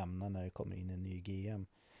kommer få lämna när det kommer in en ny GM.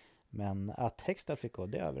 Men att Hackstall fick gå,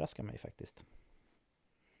 det överraskar mig faktiskt.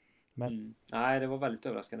 Men, Nej, det var väldigt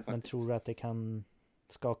överraskande faktiskt. Men tror du att det kan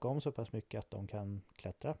skaka om så pass mycket att de kan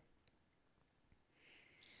klättra?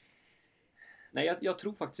 Nej, jag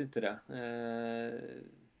tror faktiskt inte det.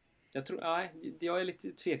 Jag är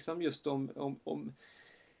lite tveksam just om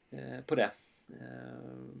på det.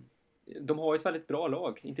 De har ett väldigt bra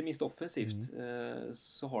lag, inte minst offensivt.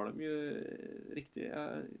 Så har de ju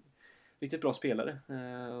riktigt bra spelare.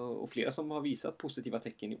 Och flera som har visat positiva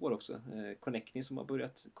tecken i år också. Connecting som har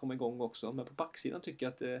börjat komma igång också. Men på backsidan tycker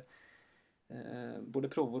jag att både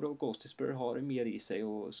Provorov och Ghostisper har mer i sig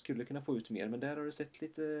och skulle kunna få ut mer, men där har det sett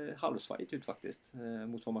lite halvsvajigt ut faktiskt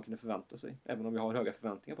mot vad man kunde förvänta sig, även om vi har höga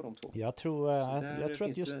förväntningar på de två. Jag tror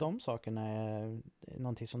att just de sakerna är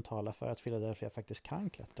någonting som talar för att Philadelphia faktiskt kan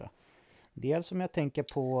klättra. Dels om jag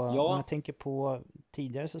tänker på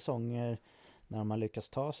tidigare säsonger när de har lyckats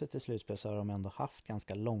ta sig till slutspel, så har de ändå haft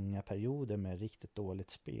ganska långa perioder med riktigt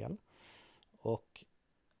dåligt spel. Och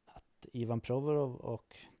att Ivan Provorov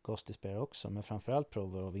och Gostisbehere också, men framförallt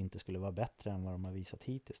Provorov inte skulle vara bättre än vad de har visat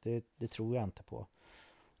hittills, det tror jag inte på.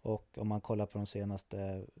 Och om man kollar på de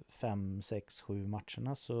senaste 5, 6, 7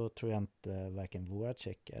 matcherna så tror jag inte varken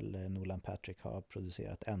Voracek eller Nolan Patrick har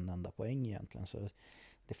producerat en enda poäng egentligen. Så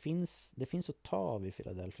det finns att ta av i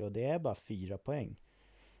Philadelphia, och det är bara 4 poäng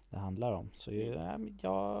det handlar om. Så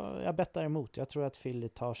jag bettar emot. Jag tror att Philly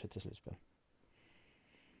tar sig till slutspel.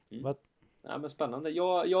 Ja, men spännande.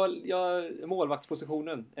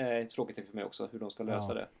 Målvaktspositionen är ett frågetecken för mig också, hur de ska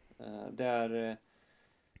lösa det. Det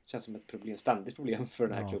känns som ett problem, ständigt problem för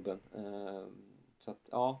den här klubben. Så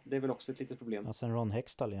att, det är väl också ett litet problem. Ja, sen Ron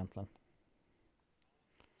Hextall egentligen.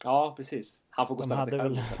 Ja, precis. Han får gå och ställa sig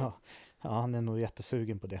själv. Han är nog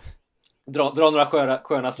jättesugen på det. Dra några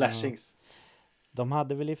sköna slashings. De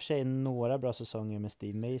hade väl i och för sig några bra säsonger med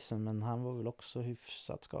Steve Mason, men han var väl också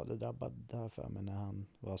hyfsat skadedrabbad där för mig när han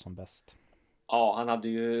var som bäst. Ja, han hade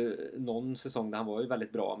ju någon säsong där han var ju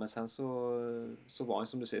väldigt bra, men sen så var han,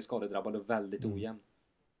 som du säger, skadedrabbad och väldigt ojämn.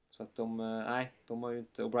 Så att de har ju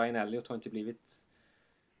inte, och Brian Elliott har inte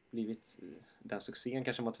blivit den succén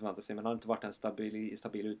kanske man förväntar sig, men han har inte varit en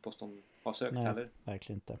stabil utpost de har sökt heller.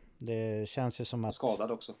 Verkligen inte. Det känns ju som att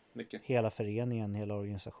skadad också mycket. Hela föreningen, hela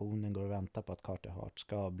organisationen går och väntar på att Carter Hart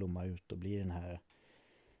ska blomma ut och bli den här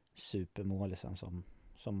supermålisen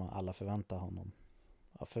som alla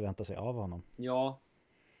förväntar sig av honom. Ja,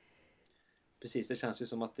 precis. Det känns ju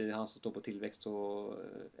som att det är han som står på tillväxt och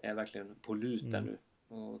är verkligen på lut där nu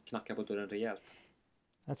och knackar på dörren rejält.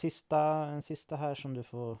 En sista här som du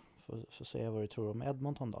får säga vad du tror om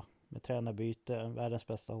Edmonton då. Med tränarbyte, världens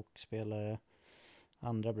bästa hockeyspelare,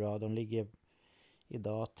 andra bra. De ligger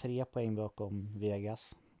idag 3 poäng bakom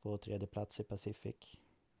Vegas på 3:e plats i Pacific.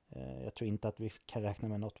 Jag tror inte att vi kan räkna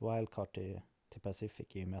med något wildcard till Pacific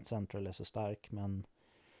i och med att Central är så stark, men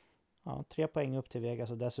 3 poäng upp till Vegas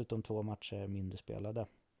och dessutom 2 matcher mindre spelade.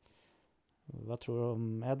 Vad tror du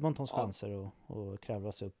om Edmontons chanser att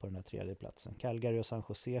kravla sig upp på den här 3:e platsen? Calgary och San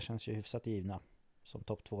Jose känns ju hyfsat givna som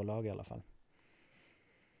topp 2-lag i alla fall.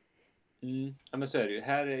 Ja, men så är det ju.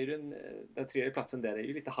 Här är ju den 3:e platsen där är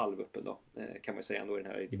ju lite halvöppen då, kan man säga ändå i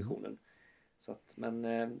den här divisionen. Så att, men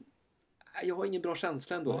jag har ingen bra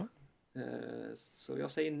känsla ändå. Så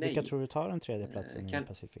jag säger nej. Vilka tror du tar den 3:e platsen i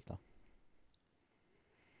Pacific då?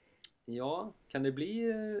 Ja, kan det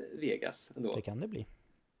bli Vegas ändå? Det kan det bli.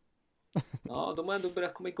 Ja, de har ändå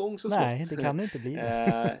börjat komma igång så smått. Nej, det kan inte bli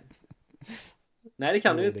det. Nej, det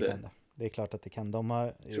kan det inte. Det är klart att det kan.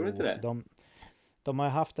 Tror du inte det? De har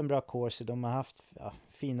haft en bra course, de har haft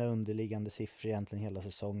fina underliggande siffror egentligen hela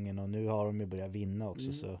säsongen, och nu har de ju börjat vinna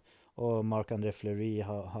också. Så, och Marc-André Fleury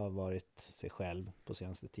har varit sig själv på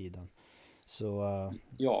senaste tiden. Så,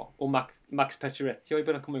 ja, och Max Pacioretty har ju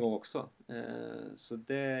börjat komma igång också. Så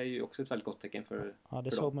det är ju också ett väldigt gott tecken för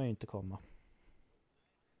det såg man ju inte komma.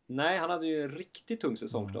 Nej, han hade ju en riktigt tung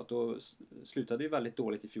säsongstart och slutade ju väldigt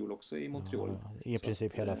dåligt i fjol också i Montreal. I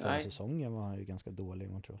princip hela förra säsongen var han ju ganska dålig i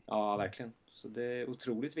Montreal. Ja, verkligen. Så det är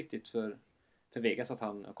otroligt viktigt för Vegas att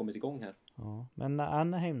han har kommit igång här. Ja, men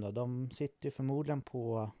Anaheim då, de sitter ju förmodligen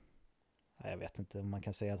på, jag vet inte om man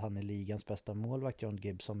kan säga att han är ligans bästa målvakt, John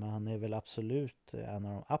Gibson, men han är väl absolut en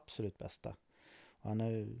av de absolut bästa. Och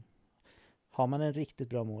har man en riktigt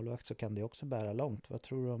bra målvakt så kan det också bära långt. Vad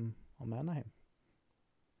tror du om Anaheim?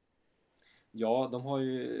 Ja, de har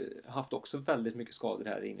ju haft också väldigt mycket skador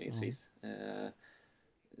här inledningsvis.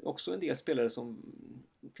 Också en del spelare som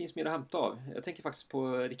finns mer att hämta av. Jag tänker faktiskt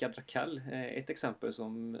på Rickard Rakell, ett exempel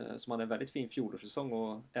som hade en väldigt fin fjolårssäsong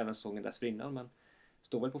och även säsongen dessförinnan, men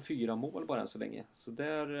står väl på 4 mål bara än så länge. Så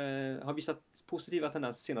där har visat positiva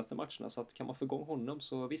tendenser senaste matcherna, så att kan man få igång honom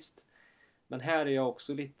så visst. Men här är jag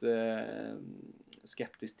också lite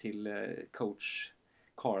skeptisk till coach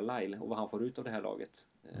Carlisle och vad han får ut av det här laget.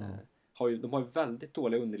 De har ju väldigt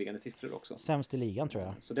dåliga underliggande siffror också. Sämst i ligan tror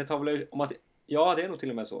jag. Så det tar väl om att ja, det är nog till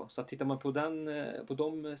och med så. Så att tittar man på på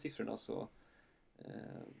de siffrorna så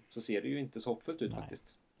ser det ju inte så hoppfullt ut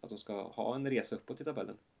faktiskt. Att de ska ha en resa uppåt i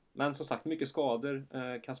tabellen. Men som sagt, mycket skador.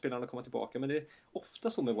 Kan spelarna komma tillbaka? Men det är ofta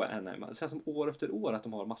så med Anaheim. Det känns som år efter år att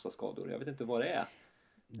de har massa skador. Jag vet inte vad det är.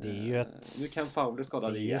 Det är ju ett... Nu kan Fowler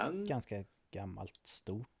skadad igen. Det är ju ett ganska gammalt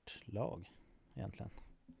stort lag egentligen.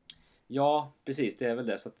 Ja, precis. Det är väl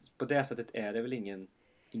det. Så att på det sättet är det väl ingen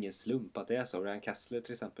slump att det är så. Ryan Kessler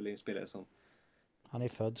till exempel är en spelare som... Han är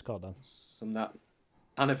född skadad.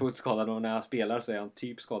 Han är född skadad och när han spelar så är han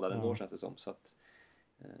typ skadad ändå, känns det som. Så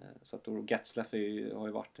att då Getzlaff har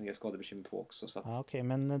ju varit en del skadebekymmer på också. Så att... Okej,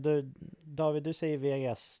 men David, du säger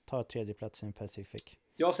Vegas tar tredjeplatsen i Pacific.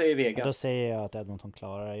 Jag säger Vegas. Ja, då säger jag att Edmonton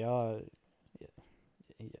klarar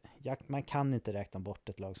det. Man kan inte räkna bort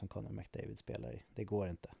ett lag som Connor McDavid spelar i. Det går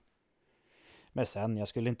inte. Men sen, jag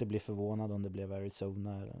skulle inte bli förvånad om det blev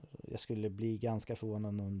Arizona. Jag skulle bli ganska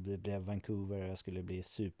förvånad om det blev Vancouver. Jag skulle bli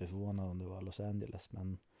superförvånad om det var Los Angeles.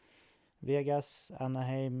 Men Vegas,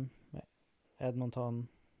 Anaheim, Edmonton,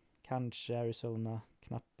 kanske Arizona,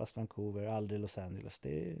 knappast Vancouver, aldrig Los Angeles.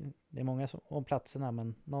 Det är många om platserna,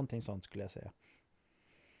 men någonting sånt skulle jag säga.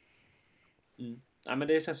 Ja, men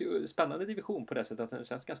det känns ju spännande division på det sättet att den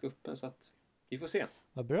känns ganska öppen, så att vi får se.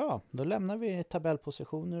 Vad bra, då lämnar vi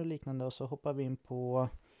tabellpositioner och liknande och så hoppar vi in på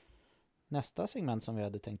nästa segment som vi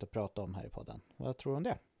hade tänkt att prata om här i podden. Vad tror du om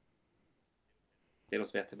det? Det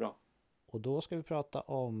låter jättebra. Och då ska vi prata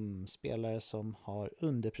om spelare som har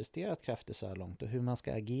underpresterat kraftigt så här långt och hur man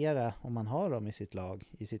ska agera om man har dem i sitt lag,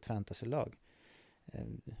 i sitt fantasylag.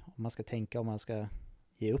 Om man ska tänka om man ska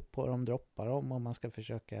ge upp på dem, droppa dem, om man ska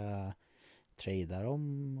försöka trada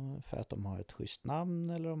dem för att de har ett schysst namn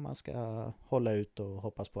eller om man ska hålla ut och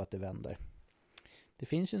hoppas på att det vänder. Det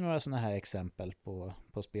finns ju några sådana här exempel på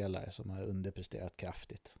spelare som har underpresterat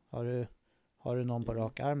kraftigt. Har du någon på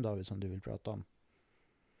rak arm, David, som du vill prata om?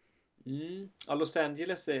 Ja, Los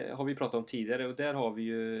Angeles har vi pratat om tidigare och där har vi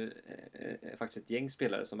ju faktiskt ett gäng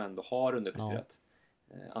spelare som ändå har underpresterat.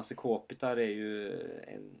 Anse Kopitar är ju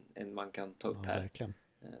en man kan ta upp här. Verkligen.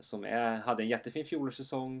 Som hade en jättefin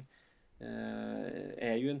fjolårssäsong.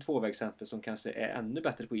 Är ju en tvåvägscenter som kanske är ännu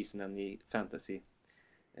bättre på isen än i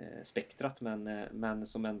fantasy-spektrat, men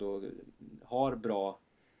som ändå har bra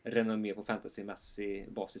renommé på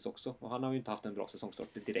fantasymässig basis också. Och han har ju inte haft en bra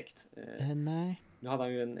säsongstart direkt. Nej. Nu hade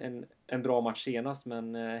han ju en bra match senast,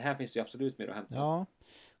 men här finns det ju absolut mer att hämta. Ja,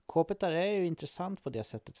 Kopitar är ju intressant på det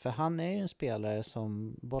sättet, för han är ju en spelare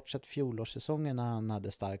som, bortsett fjolårssäsongen när han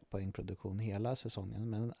hade stark poängproduktion hela säsongen,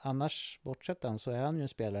 men annars bortsett den så är han ju en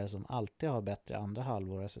spelare som alltid har bättre andra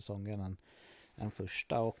halvår av säsongen än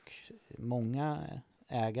första, och många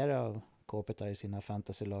ägare av Kopitar i sina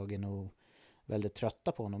fantasylag är nog väldigt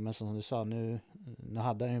trötta på honom, men som du sa, nu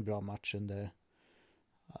hade han ju en bra match under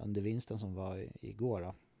vinsten som var igår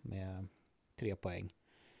då, med 3 poäng.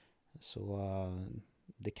 Så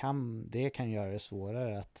det kan göra det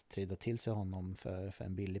svårare att trida till sig honom för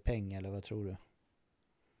en billig peng, eller vad tror du?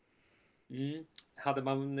 Hade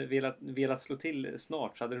man velat slå till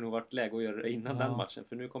snart så hade det nog varit läge att göra det innan den matchen,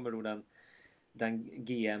 för nu kommer nog den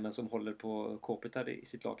GM som håller på Kopitar i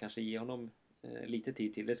sitt lag kanske ge honom lite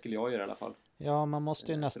tid till. Det skulle jag göra i alla fall. Ja, man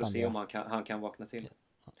måste ju nästan för att se om han kan vakna till.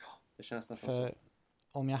 Ja, det känns nästan så.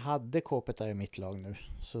 Om jag hade Kopitar i mitt lag nu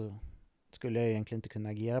så skulle jag egentligen inte kunna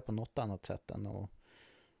agera på något annat sätt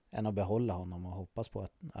än att behålla honom och hoppas på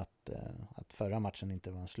att förra matchen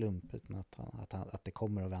inte var en slump, utan att det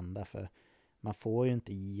kommer att vända, för man får ju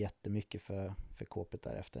inte jättemycket för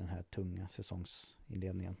Kopitar efter den här tunga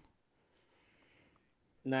säsongsinledningen.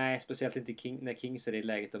 Nej, speciellt inte när Kings är i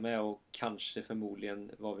läget de är, och kanske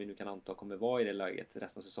förmodligen vad vi nu kan anta kommer vara i det läget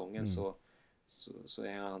resten av säsongen, så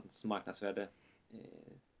är hans marknadsvärde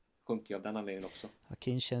sjunker av den anledningen också.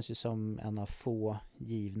 Kings känns ju som en av få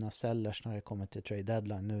givna sellers när det kommer till trade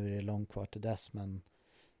deadline. Nu är det långt kvar till dess, men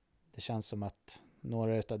det känns som att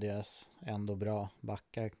några av deras ändå bra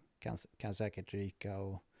backar kan säkert ryka,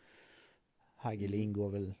 och Hagelin går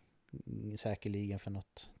väl säkerligen för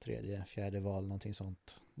något 3:e, 4:e val, någonting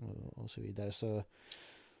sånt och så vidare. Så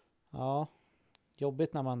ja,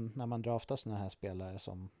 jobbigt när man draftar såna här spelare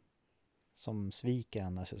som sviker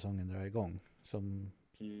när säsongen drar igång.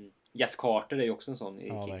 Jeff Carter är ju också en sån i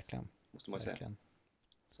Kings. Verkligen. Måste man ju verkligen.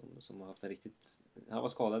 säga. Som har haft en riktigt... Han var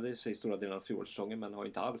skadad i stora delen av fjolårssäsongen, men har ju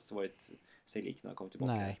inte alls varit sig lik när han kom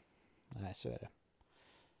tillbaka. Nej, så är det.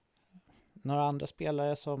 Några andra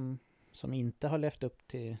spelare som inte har levt upp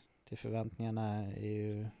till förväntningarna är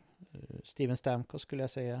ju Steven Stamkos, skulle jag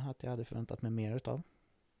säga att jag hade förväntat mig mer utav.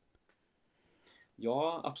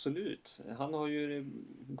 Ja, absolut. Han har ju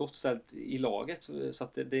gott ställt i laget, så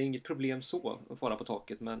att det är inget problem så att fara på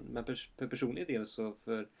taket. Men för personlig del så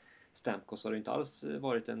för Stamkos har det inte alls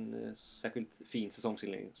varit en särskilt fin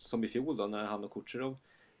säsongsinledning som i fjol då, när han och Kucherov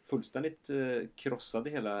fullständigt krossade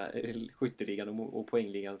hela skytteligan och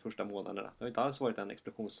poängligan första månaderna. Det har inte alls varit en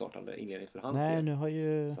explosionsstartande inledning för hans del. Nu har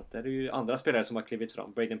ju... Så att det är ju andra spelare som har klivit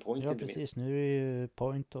fram. Braden Point inte precis. minst. Nu är det ju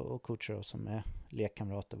Point och Kucherov som är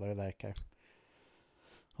lekkamrater vad det verkar.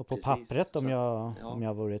 Och på pappret om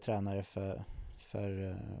jag vore tränare för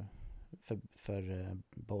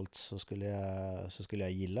Bolts så skulle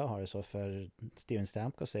jag gilla att ha det så, för Steven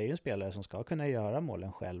Stamkos är ju en spelare som ska kunna göra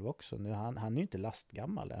målen själv också. Nu, han är ju inte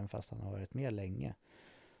lastgammal även fast han har varit med länge.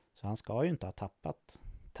 Så han ska ju inte ha tappat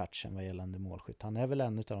touchen vad gällande målskytt. Han är väl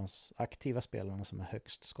en av de aktiva spelarna som är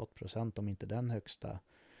högst skottprocent, om inte den högsta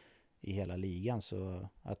i hela ligan. Så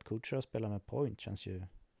att Kucherov spelar med Point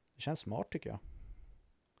känns smart, tycker jag.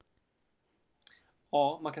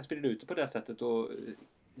 Ja, man kan sprida ut det på det sättet, och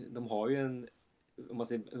de har ju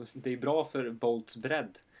det är bra för Bolts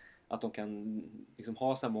bredd att de kan liksom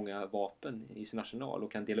ha så här många vapen i sin arsenal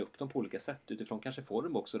och kan dela upp dem på olika sätt utifrån kanske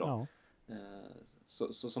form också då. Ja.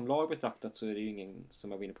 Så som lag betraktat så är det ju ingen,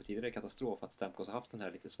 som jag var inne på tidigare, katastrof att Stamkos har haft den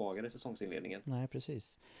här lite svagare säsongsinledningen. Nej,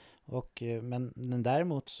 precis. Men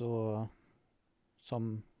däremot så,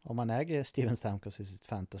 som om man äger Steven Stamkos i sitt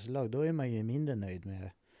fantasylag, då är man ju mindre nöjd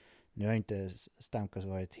med. Nu har inte Stamkos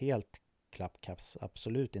varit helt klappkaps,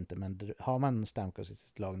 absolut inte, men har man Stamkos i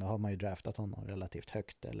sitt lag, då har man ju draftat honom relativt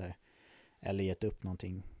högt eller gett upp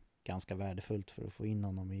någonting ganska värdefullt för att få in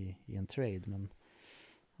honom i en trade. Men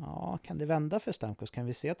ja, kan det vända för Stamkos? Kan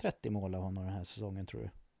vi se 30 mål av honom den här säsongen, tror du?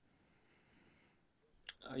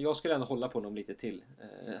 Jag skulle ändå hålla på honom lite till.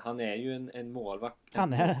 Han är ju en målvakt.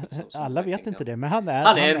 Alla vet inte det, men han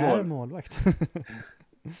är en målvakt.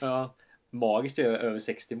 Ja, magiskt över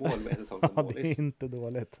 60 mål med säsong som målis. Det är inte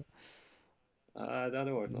dåligt. Det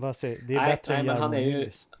hade varit något. Det är bättre än Jarmo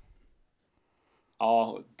Myllys.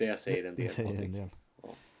 Ja, det säger en del. Det säger en del. Ja,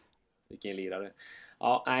 vilken lirare.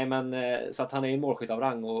 Ja, nej, men så att han är en målskytt av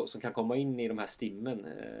rang och som kan komma in i de här stimmen.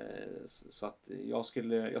 Så att jag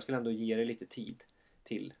skulle ändå ge det lite tid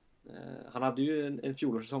till. Han hade ju en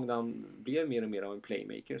fjolårssäsong där han blev mer och mer av en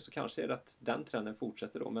playmaker, så kanske är det att den trenden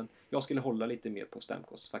fortsätter då, men jag skulle hålla lite mer på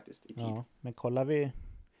Stamkos faktiskt i tid. Ja, men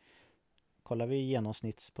kollar vi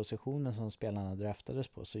genomsnittspositionen som spelarna draftades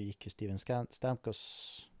på, så gick ju Steven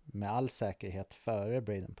Stamkos med all säkerhet före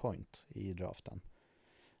Braden Point i draften.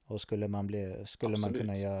 Och skulle man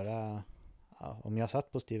kunna göra, om jag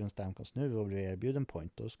satt på Steven Stamkos nu och blev erbjuden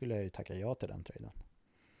Point, då skulle jag ju tacka ja till den traden.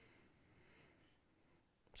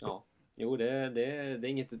 Ja, jo, det är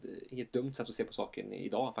inget dumt sätt att se på saken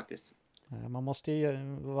idag faktiskt. Man måste ju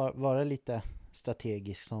vara lite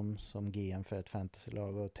strategisk som GM för ett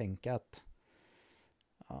fantasylag och tänka att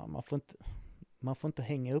man får inte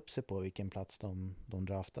hänga upp sig på vilken plats de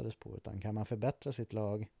draftades på, utan kan man förbättra sitt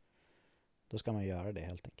lag, då ska man göra det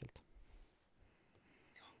helt enkelt.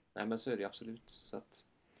 Nej, men så är det absolut. Så att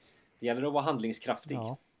det gäller att vara handlingskraftig.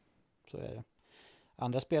 Ja, så är det.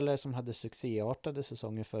 Andra spelare som hade succéartade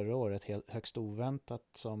säsonger förra året, högst oväntat,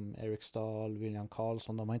 som Eric Stahl, William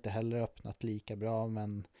Karlsson, de har inte heller öppnat lika bra,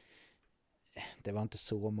 men det var inte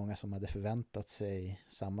så många som hade förväntat sig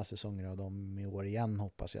samma säsonger av dem i år igen,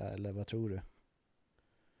 hoppas jag, eller vad tror du?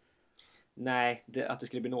 Nej, att det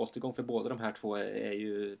skulle bli en återgång för båda de här två är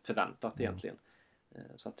ju förväntat egentligen.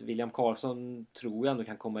 Så att William Karlsson tror jag ändå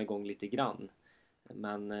kan komma igång lite grann.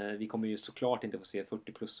 Men vi kommer ju såklart inte få se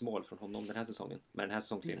 40 plus mål från honom den här säsongen. Med den här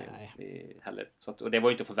säsongslinjen heller. Så att, och det var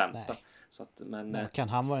ju inte att förvänta. Så att, men kan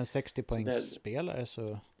han vara en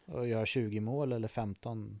 60-poängsspelare och göra 20 mål eller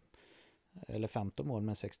 15 mål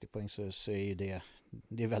med 60 poäng, så är ju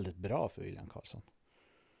det är väldigt bra för William Karlsson.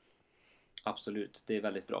 Absolut, det är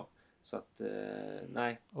väldigt bra. Så att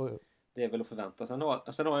nej, det är väl att förvänta. Sen har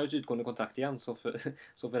jag ett utgående kontrakt igen, så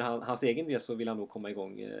för hans egen del så vill han nog komma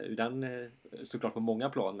igång ur den, såklart på många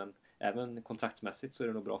plan, men även kontraktsmässigt så är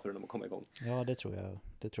det nog bra för honom att komma igång. Ja, det tror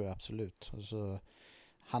jag absolut. Alltså,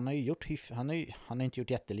 han har ju han har inte gjort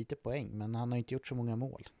jättelite poäng, men han har inte gjort så många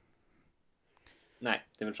mål. Nej,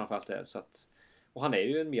 det är väl framförallt det. Så att, och han är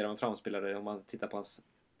ju mer av en framspelare om man tittar på hans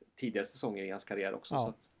tidigare säsonger i hans karriär också. Ja, så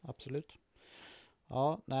att, absolut.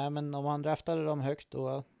 Ja, nej men om man draftade dem högt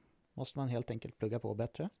då måste man helt enkelt plugga på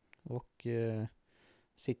bättre. Och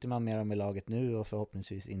sitter man med dem i laget nu och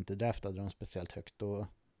förhoppningsvis inte draftade dem speciellt högt, då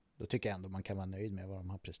tycker jag ändå man kan vara nöjd med vad de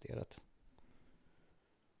har presterat.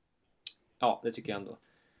 Ja, det tycker jag ändå.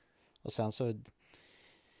 Och sen så,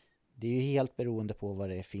 det är ju helt beroende på vad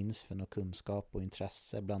det finns för någon kunskap och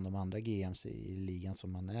intresse bland de andra GMs i ligan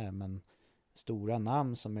som man är. Men stora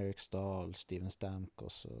namn som Eric Stahl, Steven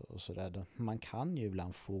Stamkos och sådär, man kan ju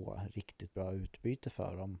ibland få riktigt bra utbyte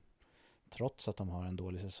för dem trots att de har en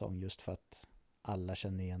dålig säsong, just för att alla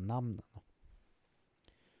känner igen namnen.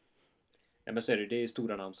 Ja, men så är det är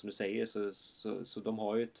stora namn som du säger, så de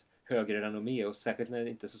har ju ett högre renommé, och särskilt när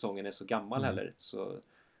inte säsongen är så gammal heller, så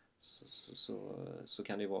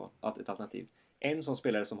kan det ju vara ett alternativ. En sån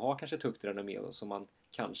spelare som har kanske ett högt renommé och som man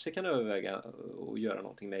kanske kan överväga att göra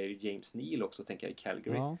någonting med är ju James Neal också, tänker jag, i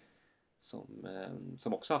Calgary. Ja.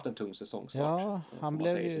 Som också haft en tung säsongstart. Ja, han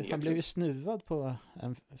blev ju snuvad på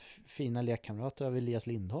en fina lekkamrater av Elias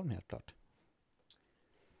Lindholm, helt klart.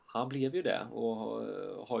 Han blev ju det och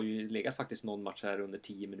har ju legat faktiskt någon match här under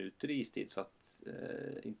 10 minuter i istid, så att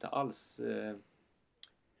inte alls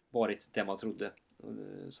varit det man trodde.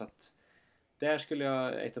 Så att där skulle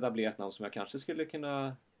jag ett etablerat namn som jag kanske skulle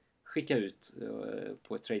kunna skicka ut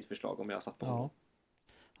på ett tradeförslag om jag satt på honom.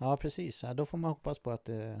 Ja, precis. Ja, då får man hoppas på att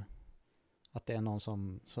det är någon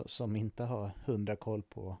som inte har 100 koll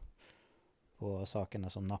på sakerna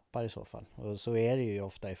som nappar i så fall. Och så är det ju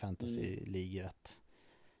ofta i fantasy-ligor att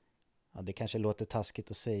det kanske låter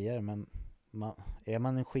taskigt att säga det, men är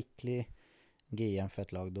man en skicklig GM för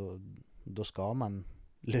ett lag, då ska man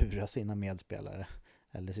lura sina medspelare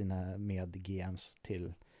eller sina med-GMs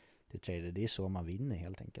till trader. Det är så man vinner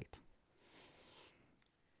helt enkelt.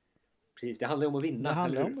 Precis, det handlar om att vinna. Det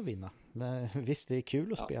handlar om att vinna. Visst, det är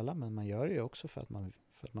kul att spela, men man gör det ju också för att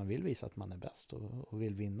man vill visa att man är bäst och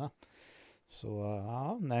vill vinna. Så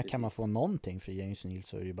när kan man få någonting för James Neal,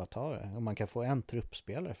 så är det ju bara att ta det. Om man kan få en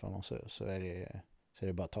truppspelare för honom, så är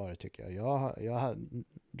det bara att ta det, tycker jag. Jag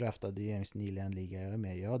draftade James Neal i en liga jag är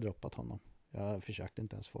med. Jag har droppat honom. Jag försökte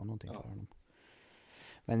inte ens få någonting för honom.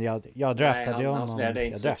 Men jag draftade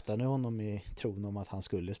honom i tron om att han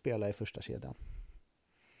skulle spela i första kedjan.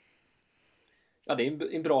 Ja, det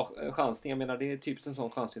är en bra chansning. Jag menar, det är typiskt en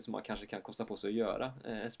sån chansning som man kanske kan kosta på sig att göra.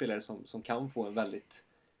 En spelare som kan få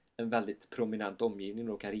en väldigt prominent omgivning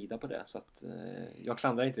och kan rida på det. Så att jag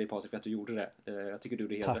klandrar inte dig, Patrik, för att du gjorde det. Jag tycker du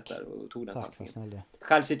gjorde helt rätt där och tog den chansningen.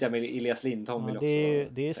 Själv sitter jag med Elias Lindholm. Ja,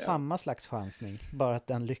 det är samma slags chansning, bara att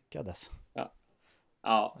den lyckades.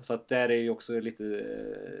 Ja, så att där är ju också lite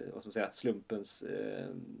vad ska man säga, slumpens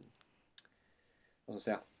vad ska man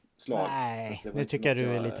säga, slag. Nej, nu tycker jag du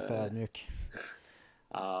är lite för ödmjuk.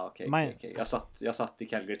 Okej. Jag satt i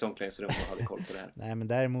Calgary's omklädningsrum och hade koll på det här. Nej, men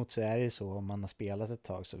däremot så är det ju så, om man har spelat ett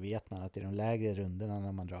tag så vet man att i de lägre runderna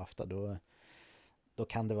när man draftar, då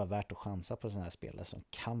kan det vara värt att chansa på sådana här spelare som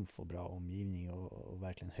kan få bra omgivning och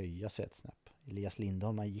verkligen höja sig ett snäpp. Elias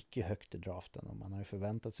Lindholm, man gick ju högt i draften och man har ju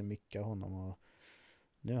förväntat sig mycket av honom, och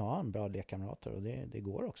nu har han bra lekkamrater och det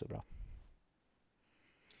går också bra.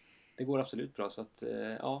 Det går absolut bra, så att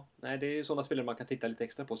det är ju sådana spelare man kan titta lite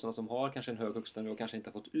extra på, sådana som har kanske en hög högsta och kanske inte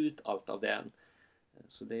har fått ut allt av det än.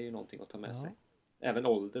 Så det är ju någonting att ta med sig. Även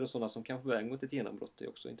ålder och sådana som kan få väg mot ett genombrott är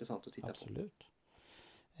också intressant att titta på. Absolut.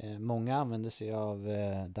 Många använder sig av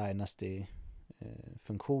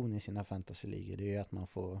Dynasty-funktion i sina fantasy-ligor. Det är ju att man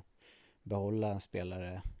får behålla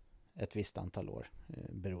spelare ett visst antal år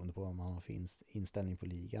beroende på vad man har för inställning på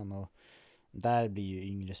ligan, och där blir ju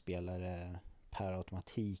yngre spelare per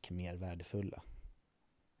automatik mer värdefulla.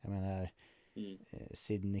 Jag menar,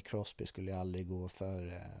 Sidney Crosby skulle ju aldrig gå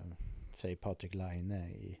för säg Patrik Laine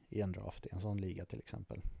i en draft i en sån liga till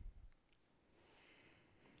exempel.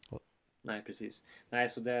 Nej, precis. Nej,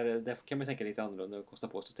 så där kan man tänka lite annorlunda och kosta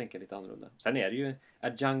på sig att tänka lite annorlunda. Sen är det ju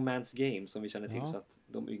a young man's game som vi känner till, så att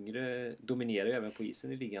de yngre dominerar ju även på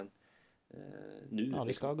isen i ligan nu. Ja,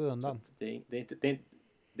 det ska gå undan. Det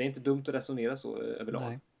är inte dumt att resonera så överlag.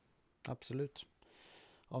 Nej, absolut.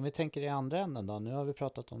 Om vi tänker i andra änden då. Nu har vi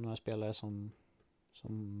pratat om några spelare som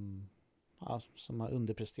har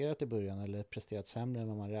underpresterat i början eller presterat sämre än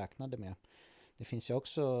vad man räknade med. Det finns ju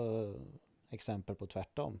också exempel på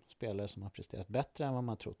tvärtom. Spelare som har presterat bättre än vad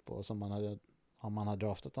man trott på, och som om man har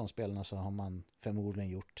draftat de spelarna så har man förmodligen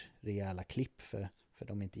gjort rejäla klipp för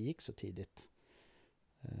de inte gick så tidigt.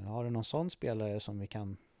 Har du någon sån spelare som vi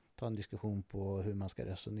kan ta en diskussion på hur man ska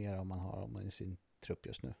resonera om man i sin trupp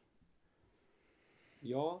just nu?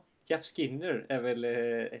 Ja, Jeff Skinner är väl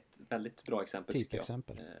ett väldigt bra exempel,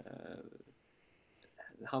 typexempel.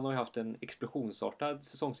 han har ju haft en explosionsartad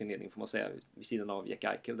säsongsinledning får man säga vid sidan av Jack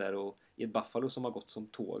Eichel där och i ett Buffalo som har gått som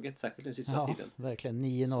tåget särskilt den sista tiden. Ja, verkligen.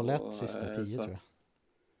 9-0-1 sista 10 tror jag.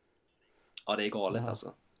 Ja, det är galet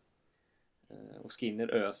alltså. Och Skinner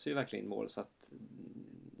öser ju verkligen mål så att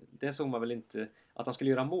det såg man väl inte att han skulle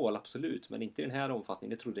göra mål absolut men inte i den här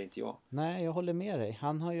omfattningen, det trodde inte jag. Nej, jag håller med dig.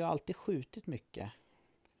 Han har ju alltid skjutit mycket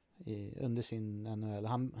under sin NHL.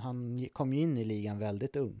 Han kom ju in i ligan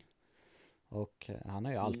väldigt ung. Och han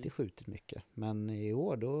har ju alltid skjutit mycket. Men i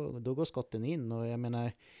år då går skotten in och jag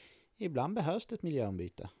menar ibland behövs det ett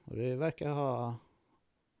miljöombyte. Och det verkar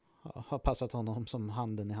ha passat honom som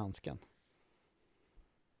handen i handsken.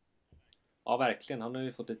 Ja, verkligen. Han har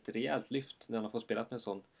ju fått ett rejält lyft när han har fått spelat med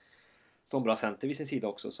en sån bra center vid sin sida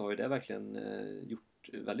också så har ju det verkligen gjort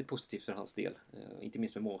väldigt positivt för hans del. Inte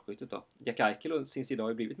minst med målskyttet då. Jack Eichel å sin sida har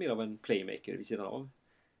ju blivit mer av en playmaker vid sidan av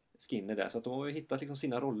Skinner där så att de har ju hittat liksom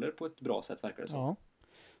sina roller på ett bra sätt verkar det som.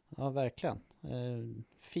 Ja verkligen.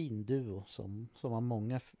 Fin duo som har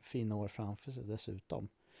många fina år framför sig dessutom.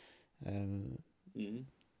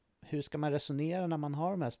 Hur ska man resonera när man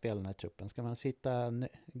har de här spelarna i truppen? Ska man sitta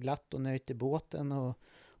glatt och nöjt i båten och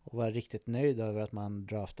vara riktigt nöjd över att man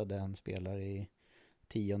draftade en spelare i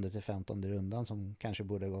 10:e till 15:e rundan som kanske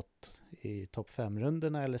borde gått i topp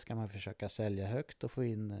 5-rundorna eller ska man försöka sälja högt och få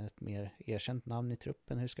in ett mer erkänt namn i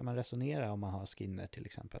truppen? Hur ska man resonera om man har Skinner till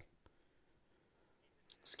exempel?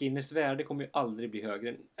 Skinners värde kommer ju aldrig bli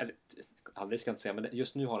högre eller aldrig ska jag inte säga men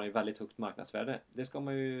just nu har han ju väldigt högt marknadsvärde. Det ska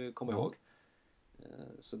man ju komma ihåg.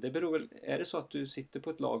 Så det beror väl, är det så att du sitter på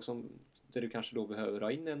ett lag där du kanske då behöver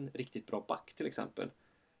ha in en riktigt bra back till exempel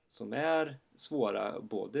som är svåra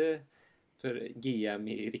både för GM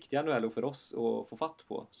i riktiga NHL och för oss att få fatt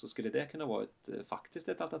på så skulle det kunna vara faktiskt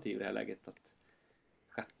ett alternativ i det här läget att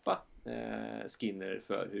skeppa Skinner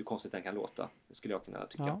för hur konstigt den kan låta. Det skulle jag kunna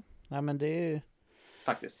tycka. Ja, nej, men det är ju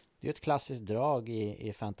faktiskt. Det är ett klassiskt drag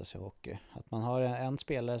i fantasyhockey. Att man har en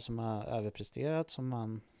spelare som har överpresterat som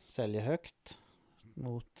man säljer högt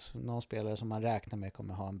mot någon spelare som man räknar med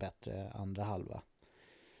kommer ha en bättre andra halva.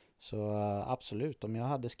 Så absolut, om jag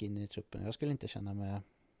hade Skinner i truppen, jag skulle inte känna mig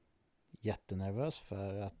jättenervös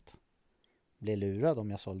för att bli lurad om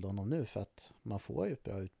jag sålde honom nu för att man får ju ett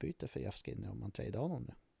bra utbyte för Jeff Skinner om man tradar honom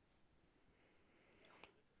nu.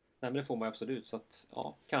 Nej men det får man absolut så att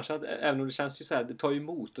ja, kanske att, även om det känns ju så här, det tar ju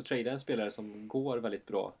emot att trada en spelare som går väldigt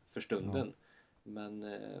bra för stunden. Ja.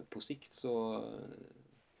 Men på sikt så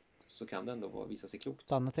kan det ändå visa sig klokt.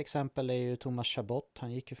 Ett annat exempel är ju Thomas Chabot.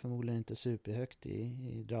 Han gick ju förmodligen inte superhögt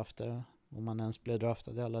i drafter. Om man ens blev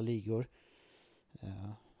draftad i alla ligor.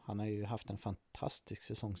 Han har ju haft en fantastisk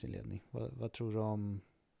säsongsinledning. Vad tror du om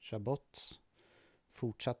Chabots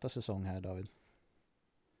fortsatta säsong här, David?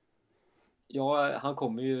 Ja, han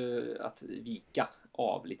kommer ju att vika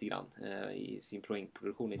av lite grann i sin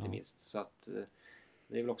poängproduktion inte minst. Så att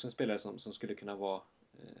det är väl också en spelare som skulle kunna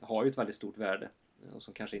har ju ett väldigt stort värde och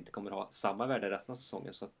som kanske inte kommer ha samma värde resten av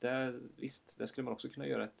säsongen. Så att visst, det skulle man också kunna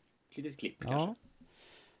göra ett litet klipp kanske.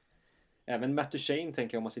 Även Matt Duchene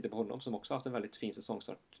tänker jag om man sitter på honom som också har haft en väldigt fin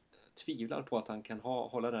säsongstart. Tvivlar på att han kan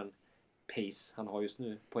hålla den pace han har just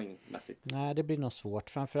nu poängmässigt. Nej, det blir nog svårt.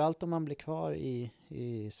 Framförallt om man blir kvar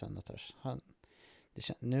i Senators.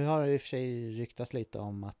 Nu har det i och för sig ryktats lite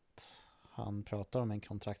om att han pratar om en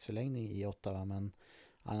kontraktsförlängning i Ottawa, men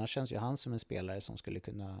annars känns ju han som en spelare som skulle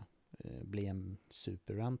kunna bli en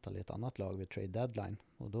superrental i ett annat lag vid trade deadline.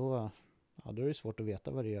 Och då är det svårt att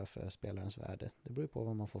veta vad det gör för spelarens värde. Det beror på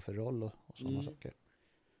vad man får för roll och sådana saker.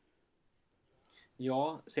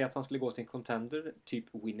 Ja, säg att han skulle gå till en contender typ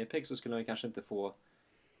Winnipeg så skulle han kanske inte få.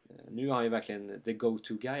 Nu är han ju verkligen the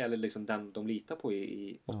go-to guy eller liksom den de litar på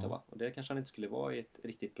i Ottawa. Och det kanske han inte skulle vara i ett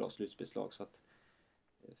riktigt bra slutspelslag så att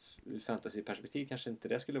ur fantasyperspektiv kanske inte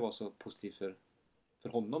det skulle vara så positivt för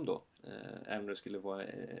honom då. Även om det skulle vara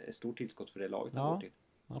ett stort tillskott för det laget han går till.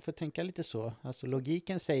 Man får tänka lite så. Alltså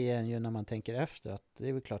logiken säger en ju när man tänker efter att det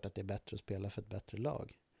är väl klart att det är bättre att spela för ett bättre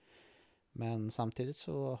lag. Men samtidigt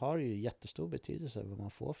så har det ju jättestor betydelse vad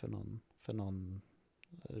man får för någon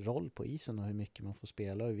roll på isen och hur mycket man får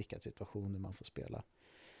spela och i vilka situationer man får spela.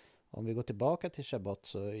 Om vi går tillbaka till Chabot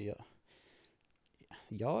så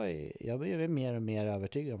jag blir mer och mer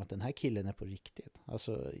övertygad om att den här killen är på riktigt.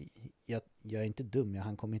 Alltså jag är inte dum,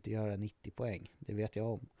 han kommer inte göra 90 poäng, det vet jag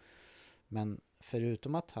om. Men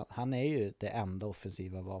förutom att han är ju det enda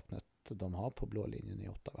offensiva vapnet de har på blå linjen i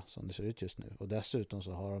Ottawa som det ser ut just nu. Och dessutom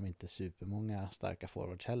så har de inte supermånga starka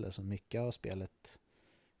forwards heller. Så mycket av spelet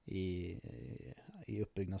i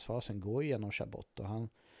uppbyggnadsfasen går genom Chabot. Och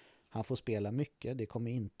han får spela mycket. Det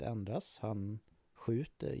kommer inte ändras. Han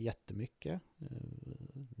skjuter jättemycket.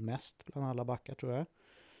 Mest bland alla backar tror jag.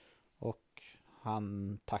 Och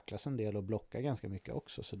han tacklas en del och blockar ganska mycket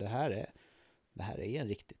också. Så det här är en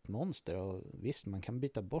riktigt monster. Och visst, man kan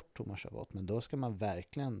byta bort Thomas Chabot, men då ska man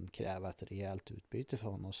verkligen kräva ett rejält utbyte för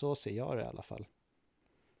honom. Så ser jag det i alla fall.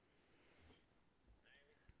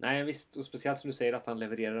 Nej visst, och speciellt som du säger att han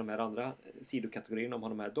levererar de här andra sidokategorierna. Om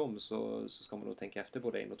han har med dem så ska man nog tänka efter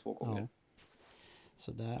både 1 och 2 gånger. Ja.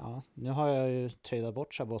 Så där, ja. Nu har jag ju tradat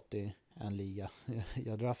bort Chabot i en liga.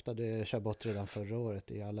 Jag draftade Chabot redan förra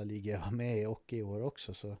året i alla ligor jag var med i och i år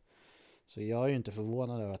också. Så jag är ju inte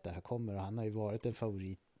förvånad över att det här kommer. Och han har ju varit en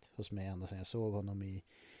favorit hos mig ända sedan jag såg honom i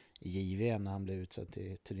JVM när han blev utsedd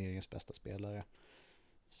till turneringens bästa spelare.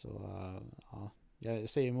 Så ja, jag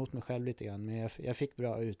säger emot mig själv lite grann. Men jag fick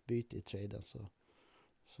bra utbyte i traden.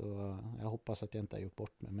 Så jag hoppas att jag inte har gjort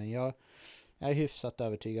bort mig. Men jag är hyfsat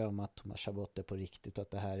övertygad om att Thomas Chabot är på riktigt. Och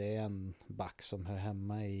att det här är en back som hör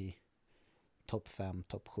hemma i topp 5,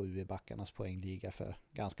 topp 7 i backarnas poängliga för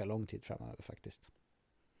ganska lång tid framöver faktiskt.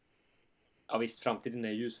 Ja visst, framtiden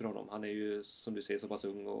är ljus för honom. Han är ju som du säger så pass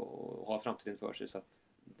ung och har framtiden för sig. Så att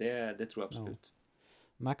det tror jag absolut. Ja.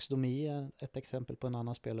 Max Domi är ett exempel på en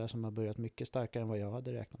annan spelare som har börjat mycket starkare än vad jag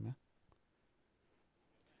hade räknat med.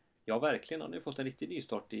 Ja verkligen, han har ju fått en riktig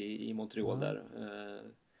nystart i Montreal där.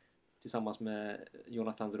 Tillsammans med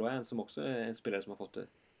Jonathan Drouin som också är en spelare som har fått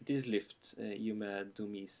ett lyft i och med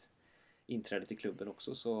Domis inträde till klubben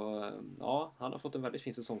också. Så ja, han har fått en väldigt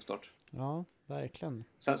fin säsongstart. Ja, verkligen.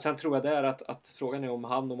 Sen tror jag där att frågan är om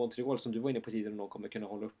han och Montreal som du var inne på tidigare någon kommer kunna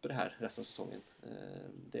hålla uppe det här resten av säsongen.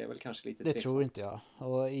 Det är väl kanske lite Det tveksamt. tror inte jag.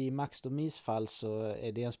 Och i Max Domis fall så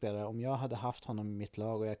är det en spelare, om jag hade haft honom i mitt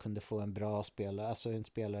lag och jag kunde få en bra spelare, alltså en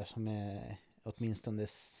spelare som är åtminstone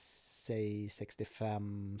säg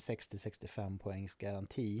 60-65 poängs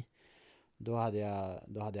garanti, då hade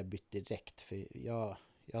jag bytt direkt. För jag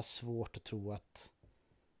har svårt att tro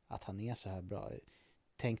att han är så här bra.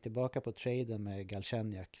 Tänk tillbaka på traden med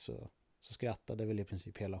Galchenyuk så skrattade väl i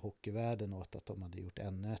princip hela hockeyvärlden åt att de hade gjort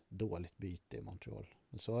ännu ett dåligt byte i Montreal.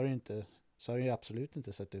 Men så har det ju absolut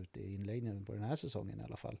inte sett ut i inläggningen på den här säsongen i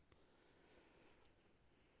alla fall.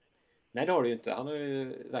 Nej, det har det ju inte. Han har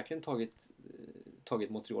ju verkligen tagit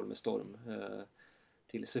Montreal med storm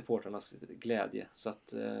till supporternas glädje. Så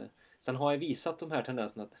att sen har jag visat de här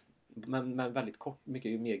tendenserna men väldigt kort,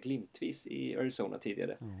 mycket mer glimtvis i Arizona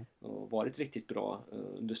tidigare. Och varit riktigt bra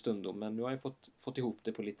under stundom. Men nu har jag fått ihop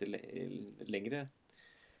det på lite längre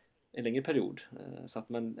period. Så att,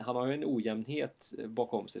 men han har ju en ojämnhet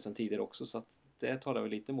bakom sig sedan tidigare också. Så att det talar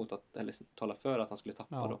väl lite talar för att han skulle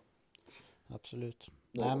tappa då. Absolut.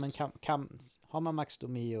 Nej, men har man Max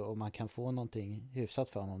Domi och man kan få någonting hyfsat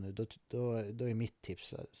för honom nu, då är mitt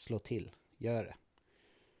tips slå till. Gör det.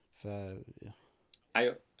 För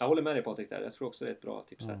jag håller med dig Patrik där. Jag tror också det är ett bra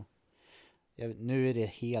tips här. Nu är det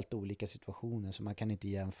helt olika situationer så man kan inte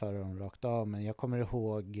jämföra dem rakt av. Men jag kommer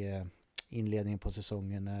ihåg inledningen på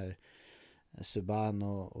säsongen när Subban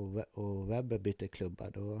och Webber bytte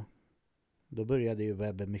klubbar. Då började ju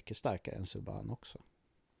Webber mycket starkare än Subban också.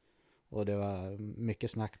 Och det var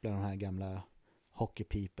mycket snack bland de här gamla hockey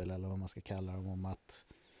people eller vad man ska kalla dem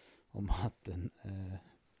om att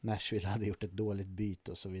Nashville hade gjort ett dåligt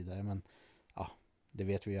byte och så vidare. Men ja, det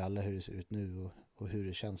vet vi ju alla hur det ser ut nu och hur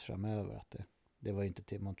det känns framöver. Att det var inte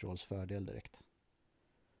till Montreals fördel direkt.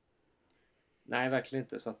 Nej, verkligen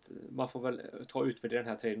inte. Så att man får väl utvärdera den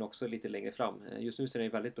här traden också lite längre fram. Just nu ser den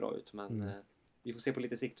ju väldigt bra ut, men vi får se på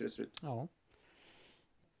lite sikt hur det ser ut.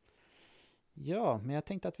 Ja, men jag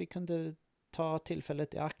tänkte att vi kunde ta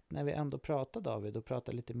tillfället i akt när vi ändå pratar, David, och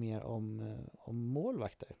prata lite mer om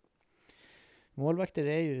målvakter. Målvakter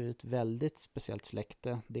är ju ett väldigt speciellt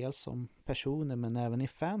släkte, dels som personer men även i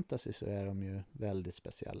fantasy så är de ju väldigt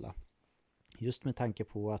speciella. Just med tanke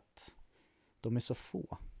på att de är så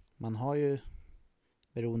få. Man har ju,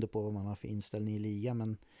 beroende på vad man har för inställning i liga,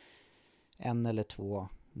 men 1 eller 2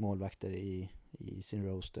 målvakter i sin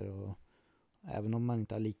roster, och även om man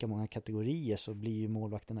inte har lika många kategorier så blir ju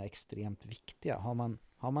målvakterna extremt viktiga. Har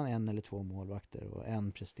man 1 eller 2 målvakter och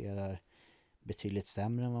en presterar betydligt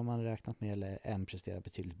sämre än vad man har räknat med eller en presterar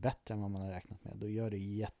betydligt bättre än vad man har räknat med, då gör det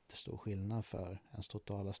jättestor skillnad för ens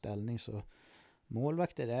totala ställning. Så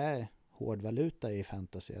målvakter är hårdvaluta i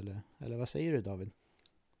fantasy, eller vad säger du, David?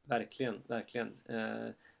 Verkligen.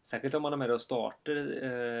 Särskilt om man har med och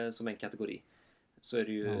starter som en kategori, så är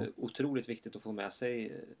det ju otroligt viktigt att få med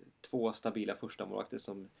sig 2 stabila första målvakter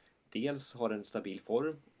som dels har en stabil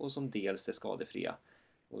form och som dels är skadefria.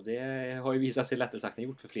 Och det har ju visat sig lättare sagt än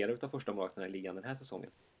gjort för flera utav första målvakterna i ligan den här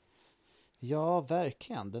säsongen. Ja,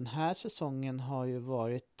 verkligen. Den här säsongen har ju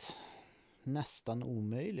varit nästan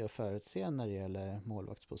omöjlig att förutse när det gäller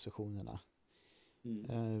målvaktspositionerna.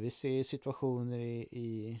 Vi ser situationer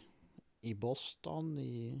i Boston,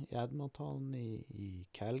 i Edmonton, i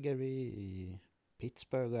Calgary, i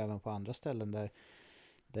Pittsburgh och även på andra ställen där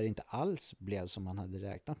det inte alls blev som man hade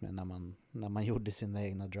räknat med när man gjorde sina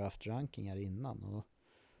egna draft-rankingar innan. Och,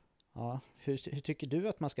 ja, hur tycker du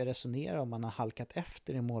att man ska resonera om man har halkat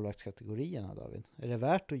efter i målvaktskategorierna, David? Är det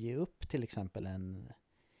värt att ge upp till exempel en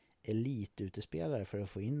elitutespelare för att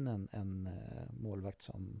få in en målvakt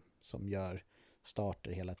som gör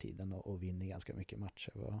starter hela tiden och vinner ganska mycket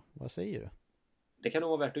matcher? Vad säger du? Det kan nog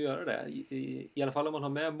vara värt att göra det. I alla fall om man har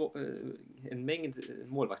med en mängd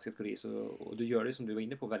målvaktskategorier och du gör det som du var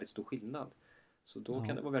inne på väldigt stor skillnad. Så då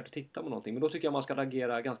kan det vara värt att titta på någonting. Men då tycker jag man ska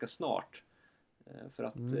agera ganska snart. För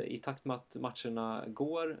att i takt med att matcherna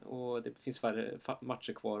går och det finns färre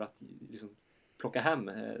matcher kvar att liksom plocka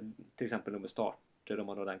hem, till exempel nummer starter om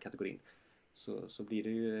man har den kategorin, så blir det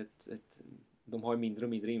ju de har ju mindre och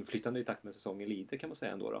mindre inflytande i takt med säsongen lider, kan man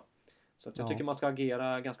säga ändå då. Så att jag tycker man ska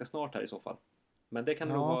agera ganska snart här i så fall. Men det kan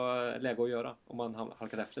nog vara läge att göra om man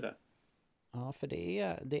halkat efter det. Ja, för det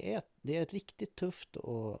är riktigt tufft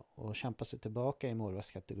att kämpa sig tillbaka i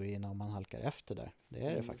målvaktskategorierna om man halkar efter där. Det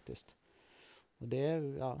är det faktiskt. Och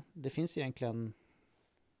det finns egentligen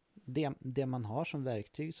det man har som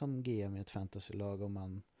verktyg som GM i ett fantasylag om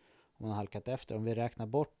man har halkat efter. Om vi räknar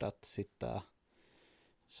bort att sitta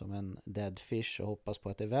som en dead fish och hoppas på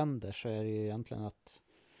att det vänder, så är det ju egentligen att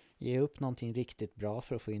ge upp någonting riktigt bra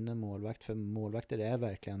för att få in en målvakt. För målvakter är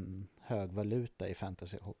verkligen högvaluta i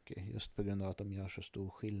fantasyhockey just på grund av att de gör så stor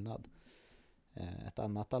skillnad. Ett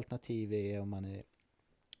annat alternativ är om man är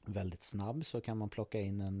väldigt snabb, så kan man plocka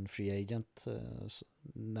in en free agent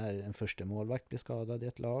när en första målvakt blir skadad i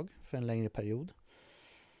ett lag för en längre period.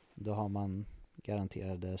 Då har man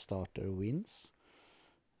garanterade starter och wins.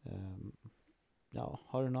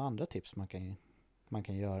 Har du några andra tips man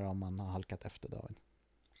kan göra om man har halkat efter, David?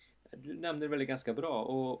 Du nämnde det väl ganska bra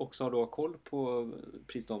och också har då koll på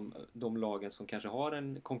precis de lagen som kanske har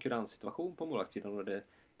en konkurrenssituation på målvaktssidan och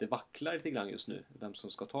det vacklar lite grann just nu, vem som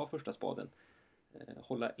ska ta första spaden.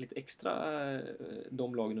 Hålla lite extra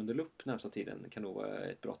de lagen under lupp närmsta tiden kan nog vara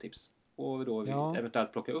ett bra tips. Och då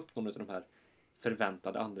eventuellt plocka upp någon av de här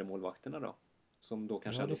förväntade andra målvakterna då, som då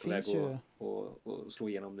kanske ändå får läge och slå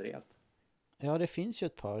igenom det rejält. Ja, det finns ju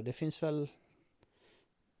ett par. Det finns väl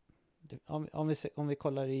om vi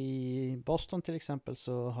kollar i Boston till exempel,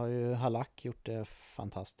 så har ju Halak gjort det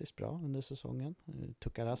fantastiskt bra under säsongen.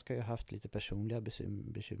 Tuukka Rask har ju haft lite personliga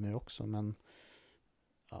bekymmer också, men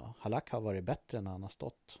Halak har varit bättre när han har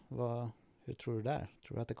stått. Hur tror du där?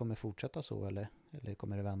 Tror du att det kommer fortsätta så eller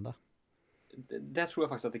kommer det vända? Det tror jag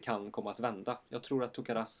faktiskt att det kan komma att vända. Jag tror att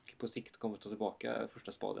Tuukka Rask på sikt kommer att ta tillbaka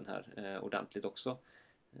första spaden här ordentligt också.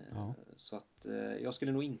 Så att jag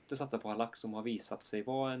skulle nog inte sätta på Halak, som har visat sig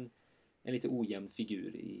vara en lite ojämn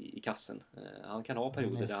figur i kassen. Han kan ha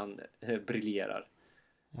perioder där han briljerar.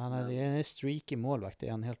 Ja, det är en streak i målvakt, det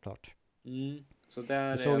är han helt klart. Så där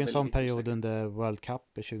jag såg en sån period under World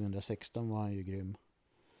Cup 2016 var han ju grym.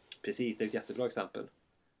 Precis, det är ett jättebra exempel.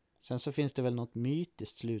 Sen så finns det väl något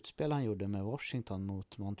mytiskt slutspel han gjorde med Washington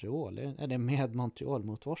mot Montreal. Är det med Montreal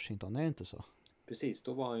mot Washington? Är det inte så? Precis,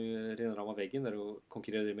 då var han ju redan av väggen där och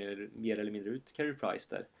konkurrerade mer eller mindre ut Carey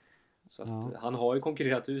Price där. Så att han har ju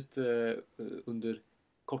konkurrerat ut under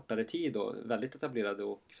kortare tid då, väldigt etablerade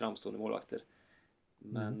och framstående målvakter.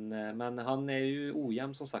 Men han är ju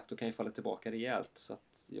ojämn som sagt och kan ju falla tillbaka rejält. Så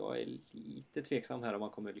att jag är lite tveksam här om man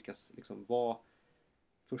kommer lyckas liksom vara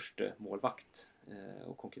första målvakt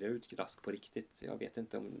och konkurrera ut Rask på riktigt. Jag vet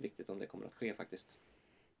inte riktigt om det kommer att ske faktiskt.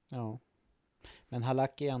 Ja. Men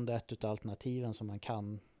Halak är ändå ett av alternativen som man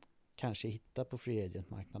kan kanske hitta på free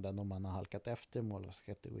agent-marknaden om man har halkat efter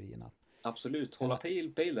målvaktskategorierna. Absolut, hålla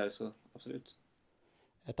pejl där så absolut.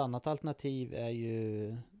 Ett annat alternativ är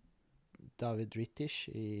ju David Rittich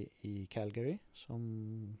i Calgary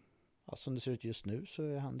som det ser ut just nu så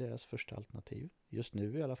är han deras första alternativ. Just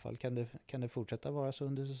nu i alla fall. Kan det fortsätta vara så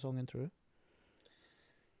under säsongen, tror du?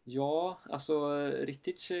 Ja, alltså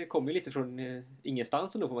Rittich kommer ju lite från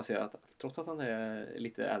ingenstans ändå, får man säga, att trots att han är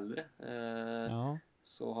lite äldre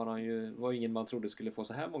så har han ju, var ingen man trodde skulle få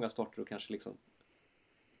så här många starter och kanske liksom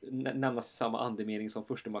nämnas i samma andemening som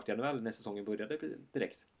första målvakt i NHL när säsongen började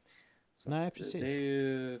direkt. Så nej, precis. Det är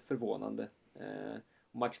ju förvånande.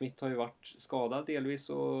 Mike Smith har ju varit skadad delvis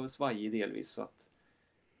och svajig delvis, så att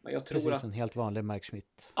men jag tror precis, en helt vanlig Mike Smith.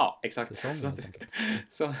 Ja, exakt.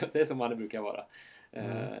 Så det är som han brukar vara.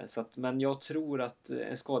 Så att, men jag tror att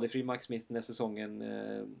en skadefri Mike Smith när säsongen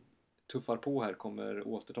tuffar på här kommer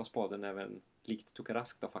återta spaden även likt Tuukka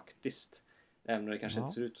Rask då faktiskt. Även när det kanske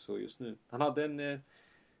inte ser ut så just nu. Han hade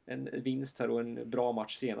en vinst här och en bra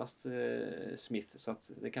match senast Smith, så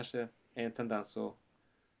att det kanske är en tendens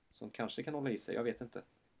som kanske kan hålla i sig, jag vet inte.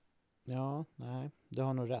 Ja, nej, du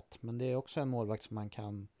har nog rätt. Men det är också en målvakt som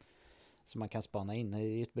man kan spana in. Det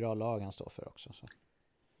är ett bra lag han står för också. Så.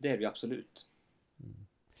 Det är det ju absolut. Mm.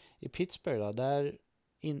 I Pittsburgh då,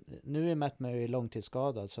 nu är Matt Murray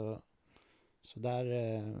långtidsskadad så där,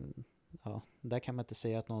 där kan man inte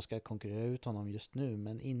säga att någon ska konkurrera ut honom just nu.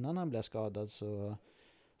 Men innan han blev skadad så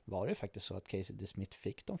var det faktiskt så att Casey DeSmith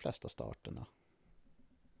fick de flesta starterna.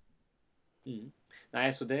 Mm.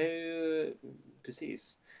 Nej, så det är ju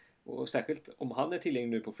precis. Och särskilt om han är tillgänglig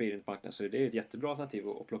nu på free agent-marknaden så är det ju ett jättebra alternativ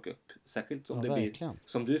att plocka upp. Särskilt om det verkligen. blir,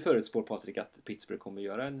 som du förutspår Patrik, att Pittsburgh kommer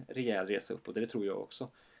göra en rejäl resa upp, och det tror jag också.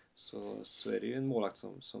 Så är det ju en målvakt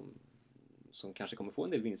som kanske kommer få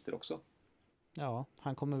en del vinster också. Ja,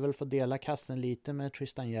 han kommer väl få dela kassen lite med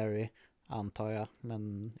Tristan Jarry, antar jag.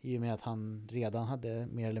 Men i och med att han redan hade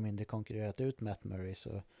mer eller mindre konkurrerat ut Matt Murray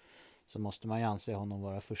så måste man ju anse honom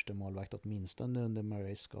vara första målvakt åtminstone under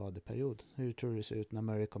Murrays skadeperiod. Hur tror du det ser ut när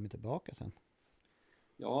Murray kommer tillbaka sen?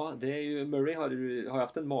 Ja, det är ju, Murray har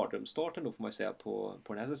haft en mardrömsstart ändå, får man ju säga, på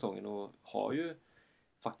den här säsongen, och har ju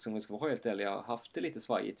faktiskt, om vi ska vara helt ärliga, haft det lite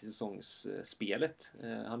svajigt i säsongsspelet.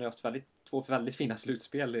 Han har ju haft två väldigt fina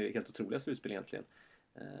slutspel, helt otroliga slutspel egentligen.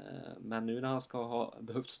 Men nu när han ska ha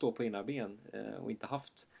behövt stå på ena ben och inte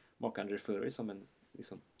haft Marc-André Fleury som en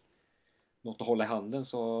liksom, något att hålla i handen,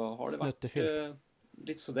 så har det varit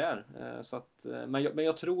lite sådär. Så att, men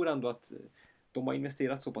jag tror ändå att de har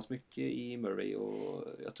investerat så pass mycket i Murray, och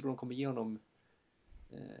jag tror de kommer ge honom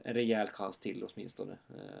en rejäl chans till åtminstone.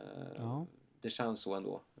 Ja. Det känns så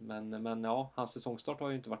ändå. Men ja, hans säsongstart har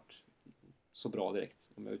ju inte varit så bra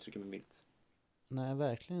direkt, om jag uttrycker mig milt. Nej,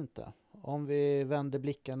 verkligen inte. Om vi vänder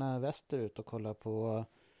blickarna västerut och kollar på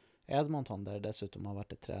Edmonton, där det dessutom har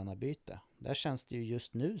varit ett tränarbyte. Där känns det ju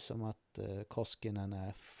just nu som att Koskinen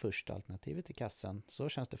är första alternativet i kassan. Så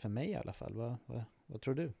känns det för mig i alla fall. Vad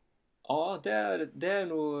tror du? Ja, det är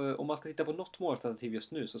nog, om man ska titta på något målalternativ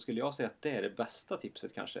just nu, så skulle jag säga att det är det bästa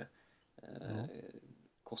tipset kanske.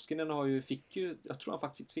 Koskinen jag tror han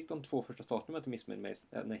faktiskt fick de 2 första starterna, inte missminner mig,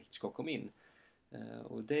 när Hitchcock kom in.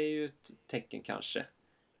 Och det är ju ett tecken kanske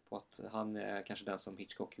på att han är kanske den som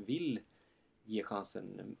Hitchcock vill ge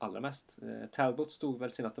chansen allra mest. Talbot stod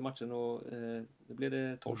väl senaste matchen, och då blev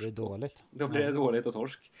det torsk. Det blev dåligt. Då blev det dåligt och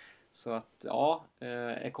torsk. Så att ja,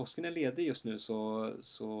 är Koskinen ledig just nu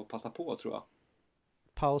så passa på, tror jag.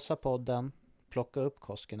 Pausa podden, plocka upp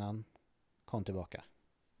Koskinen, kom tillbaka.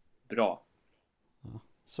 Bra. Ja,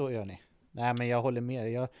 så gör ni. Nej, men jag håller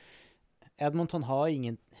med. Edmonton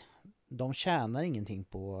har de tjänar ingenting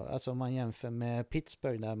på, alltså om man jämför med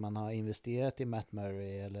Pittsburgh där man har investerat i Matt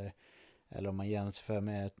Murray, eller om man jämför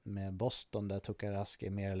med Boston där Tukarask är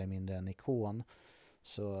mer eller mindre en ikon,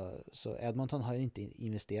 så Edmonton har ju inte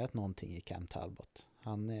investerat någonting i Cam Talbot.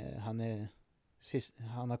 Han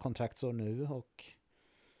har kontraktsår nu, och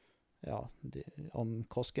ja, om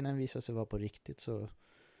Koskinen visar sig vara på riktigt, så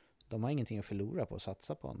de har ingenting att förlora på att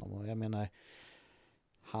satsa på honom. Och jag menar,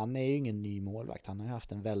 han är ju ingen ny målvakt. Han har ju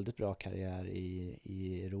haft en väldigt bra karriär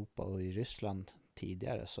i Europa och i Ryssland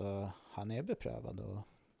tidigare, så han är beprövad och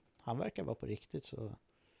han verkar vara på riktigt. Så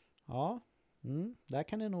ja, där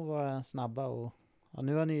kan det nog vara snabba, och ja,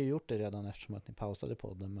 nu har ni ju gjort det redan eftersom att ni pausade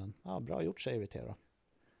podden, men ja, bra gjort, säger vi till då.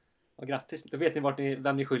 Ja, grattis, då vet ni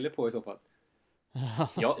vem ni skyller på i så fall.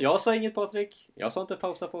 Jag sa inget, Patrik. Jag sa inte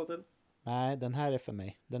pausa podden. Nej, den här är för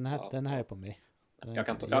mig. Den här är på mig.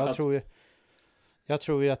 Jag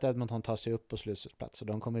tror ju att Edmonton tar sig upp på slutspelsplats, och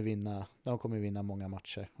de kommer vinna många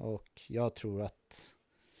matcher, och jag tror att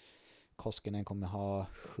Koskinen kommer ha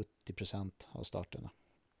 70% av starterna.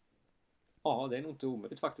 Ja, det är nog inte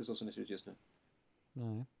omöjligt faktiskt, så som det ser ut just nu.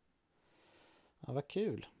 Nej. Ja, vad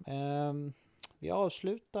kul. Vi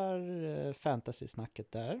avslutar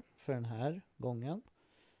fantasy-snacket där för den här gången,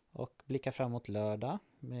 och blickar framåt lördag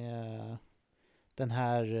med den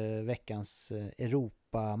här veckans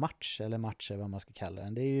Europa-match, eller matcher vad man ska kalla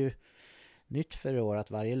den. Det är ju nytt för i år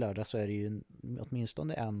att varje lördag så är det ju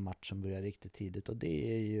åtminstone en match som börjar riktigt tidigt, och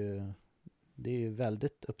det är ju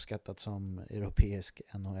väldigt uppskattat som europeisk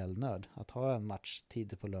NHL-nörd att ha en match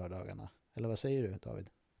tidigt på lördagarna. Eller vad säger du, David?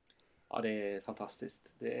 Ja, det är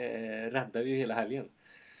fantastiskt. Det räddar ju hela helgen.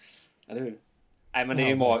 Eller hur? Nej, men det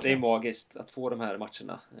är magiskt att få de här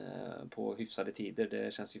matcherna på hyfsade tider.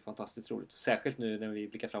 Det känns ju fantastiskt roligt. Särskilt nu när vi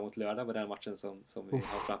blickar framåt lördag med den matchen som vi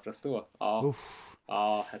har framför oss då.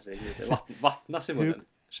 Ja, herregud. Det vattnas i munnen.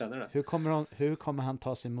 Känner du det? Hur kommer han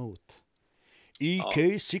ta sig emot?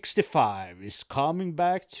 EK65 is coming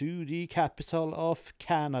back to the capital of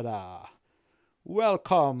Canada.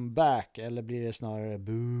 Welcome back. Eller blir det snarare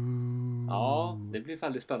boo? Ja, det blir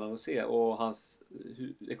väldigt spännande att se. Och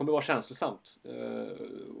det kommer vara känslosamt.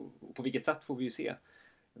 på vilket sätt får vi ju se.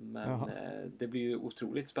 Men det blir ju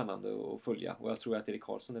otroligt spännande att följa. Och jag tror att Erik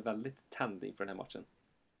Karlsson är väldigt tänd inför den här matchen.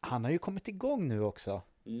 Han har ju kommit igång nu också.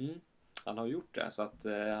 Han har gjort det. Så att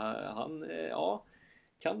han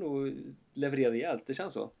kan nog leverera rejält. Det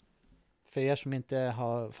känns så. För er som inte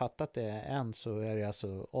har fattat det än så är det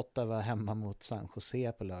alltså Ottawa hemma mot San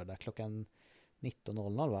Jose på lördag. Klockan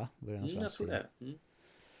 19.00 va? Jag tror det.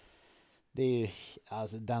 Det är ju,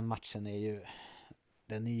 alltså den matchen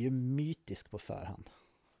den är ju mytisk på förhand.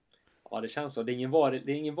 Ja, det känns så. Det är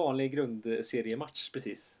ingen vanlig grundseriematch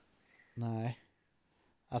precis. Nej.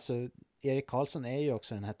 Alltså Erik Karlsson är ju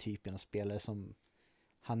också den här typen av spelare som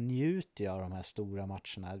han njuter av de här stora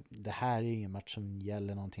matcherna. Det här är ju ingen match som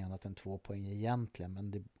gäller någonting annat än 2 poäng egentligen,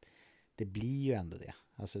 men det blir ju ändå det.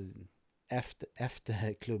 Alltså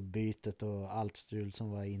efter klubbytet och allt strul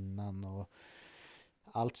som var innan och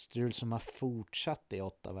allt strul som har fortsatt i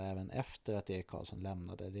Ottawa även efter att Erik Karlsson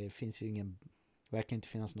lämnade. Det finns ju verkar inte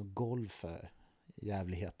finnas något golv för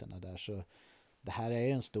jävligheterna där, så det här är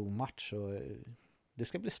en stor match och det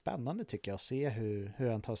ska bli spännande tycker jag att se hur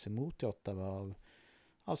han tar sig emot i Ottawa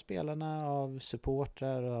av spelarna, av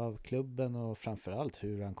supportrar, av klubben och framförallt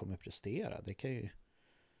hur han kommer prestera. Det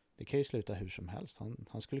kan ju sluta hur som helst.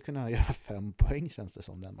 Han skulle kunna göra 5 poäng känns det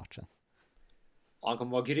som den matchen. Ja, han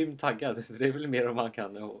kommer vara grymt taggad. Det är väl mer om han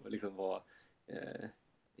kan liksom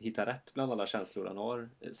hitta rätt bland alla känslor han har.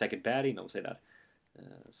 Säkert bär inom sig där.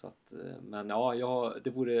 Så att, men ja,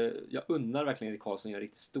 jag unnar verkligen Erik Karlsson en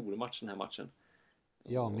riktigt stor match den här matchen.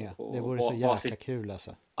 Jag med. Det vore så jäkla kul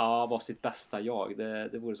alltså. Ja, var sitt bästa jag.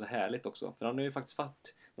 Det vore så härligt också. För han har ju faktiskt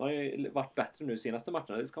varit bättre nu senaste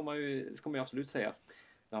matcherna. Det ska man ju absolut säga.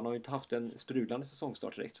 Men han har ju inte haft en sprudlande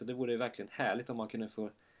säsongstart direkt. Så det vore verkligen härligt om man kunde få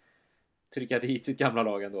trycka dit sitt gamla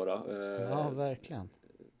lag ändå då. Ja, verkligen.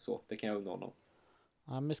 Så, det kan jag unna honom.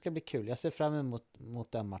 Ja, men det ska bli kul. Jag ser fram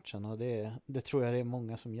emot den matchen och det tror jag det är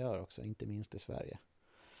många som gör också, inte minst i Sverige.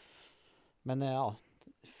 Men ja,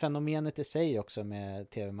 fenomenet i sig också med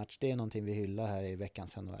tv-match, det är någonting vi hyllar här i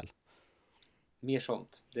veckans NHL. Mer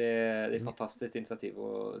sånt. Det är ett fantastiskt initiativ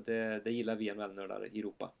och det gillar vi NHL-nördar i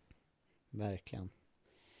Europa. Verkligen.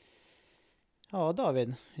 Ja,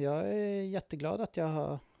 David, jag är jätteglad att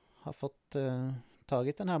jag har fått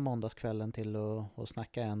tagit den här måndagskvällen till att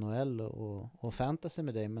snacka NHL och fantasy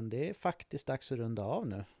med dig, men det är faktiskt dags att runda av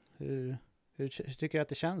nu. Hur tycker du att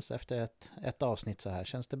det känns efter ett avsnitt så här?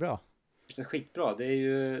 Känns det bra? Det känns skitbra. Det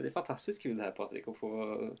är fantastiskt kul det här, Patrik, att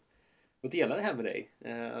få dela det här med dig.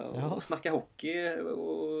 Och snacka hockey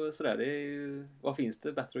och sådär. Det är ju, vad finns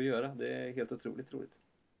det bättre att göra? Det är helt otroligt roligt.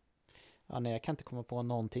 Ja, nej, jag kan inte komma på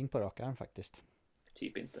någonting på rak arm faktiskt.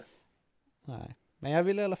 Typ inte. Nej, men jag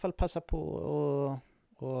vill i alla fall passa på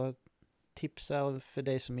och tipsa för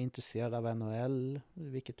dig som är intresserad av NHL,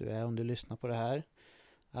 vilket du är om du lyssnar på det här,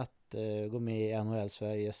 att gå med i NHL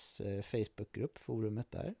Sveriges Facebookgrupp,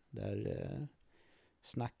 forumet där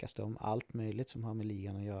snackas det om allt möjligt som har med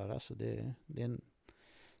ligan att göra, så det är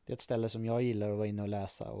ett ställe som jag gillar att vara inne och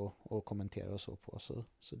läsa och kommentera och så på,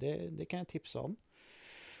 så det kan jag tipsa om.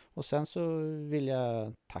 Och sen så vill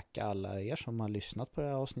jag tacka alla er som har lyssnat på det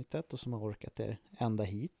här avsnittet och som har orkat er ända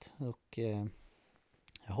hit. Och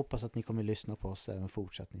jag hoppas att ni kommer lyssna på oss även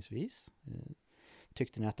fortsättningsvis.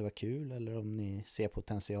 Tyckte ni att det var kul eller om ni ser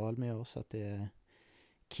potential med oss att det är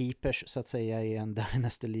keepers så att säga i en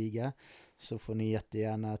Dynasty-liga, så får ni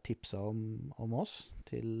jättegärna tipsa om oss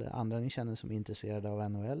till andra ni känner som är intresserade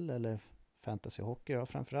av NHL eller fantasy hockey då,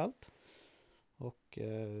 framförallt. Och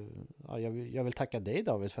ja, jag vill tacka dig,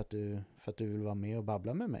 David, för att du vill vara med och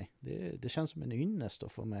babbla med mig. Det känns som en ynnest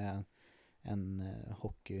att få med en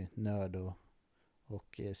hockeynörd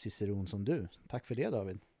och ciceron som du. Tack för det,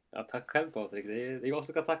 David. Ja, tack själv, Patrik. Det är jag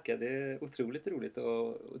som ska tacka. Det är otroligt roligt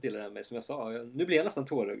att dela det med, som jag sa. Nu blir jag nästan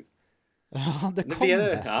tårögd. Ja, det kom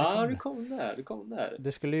där. Ja, du kom där.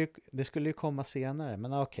 Det skulle ju komma senare,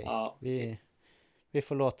 men okej. Ja, vi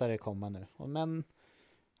får låta det komma nu. Men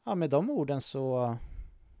ja, med de orden så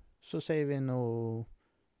säger vi nog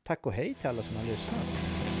tack och hej till alla som har lyssnat.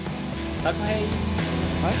 Tack och hej!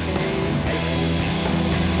 Tack, hej! Hej!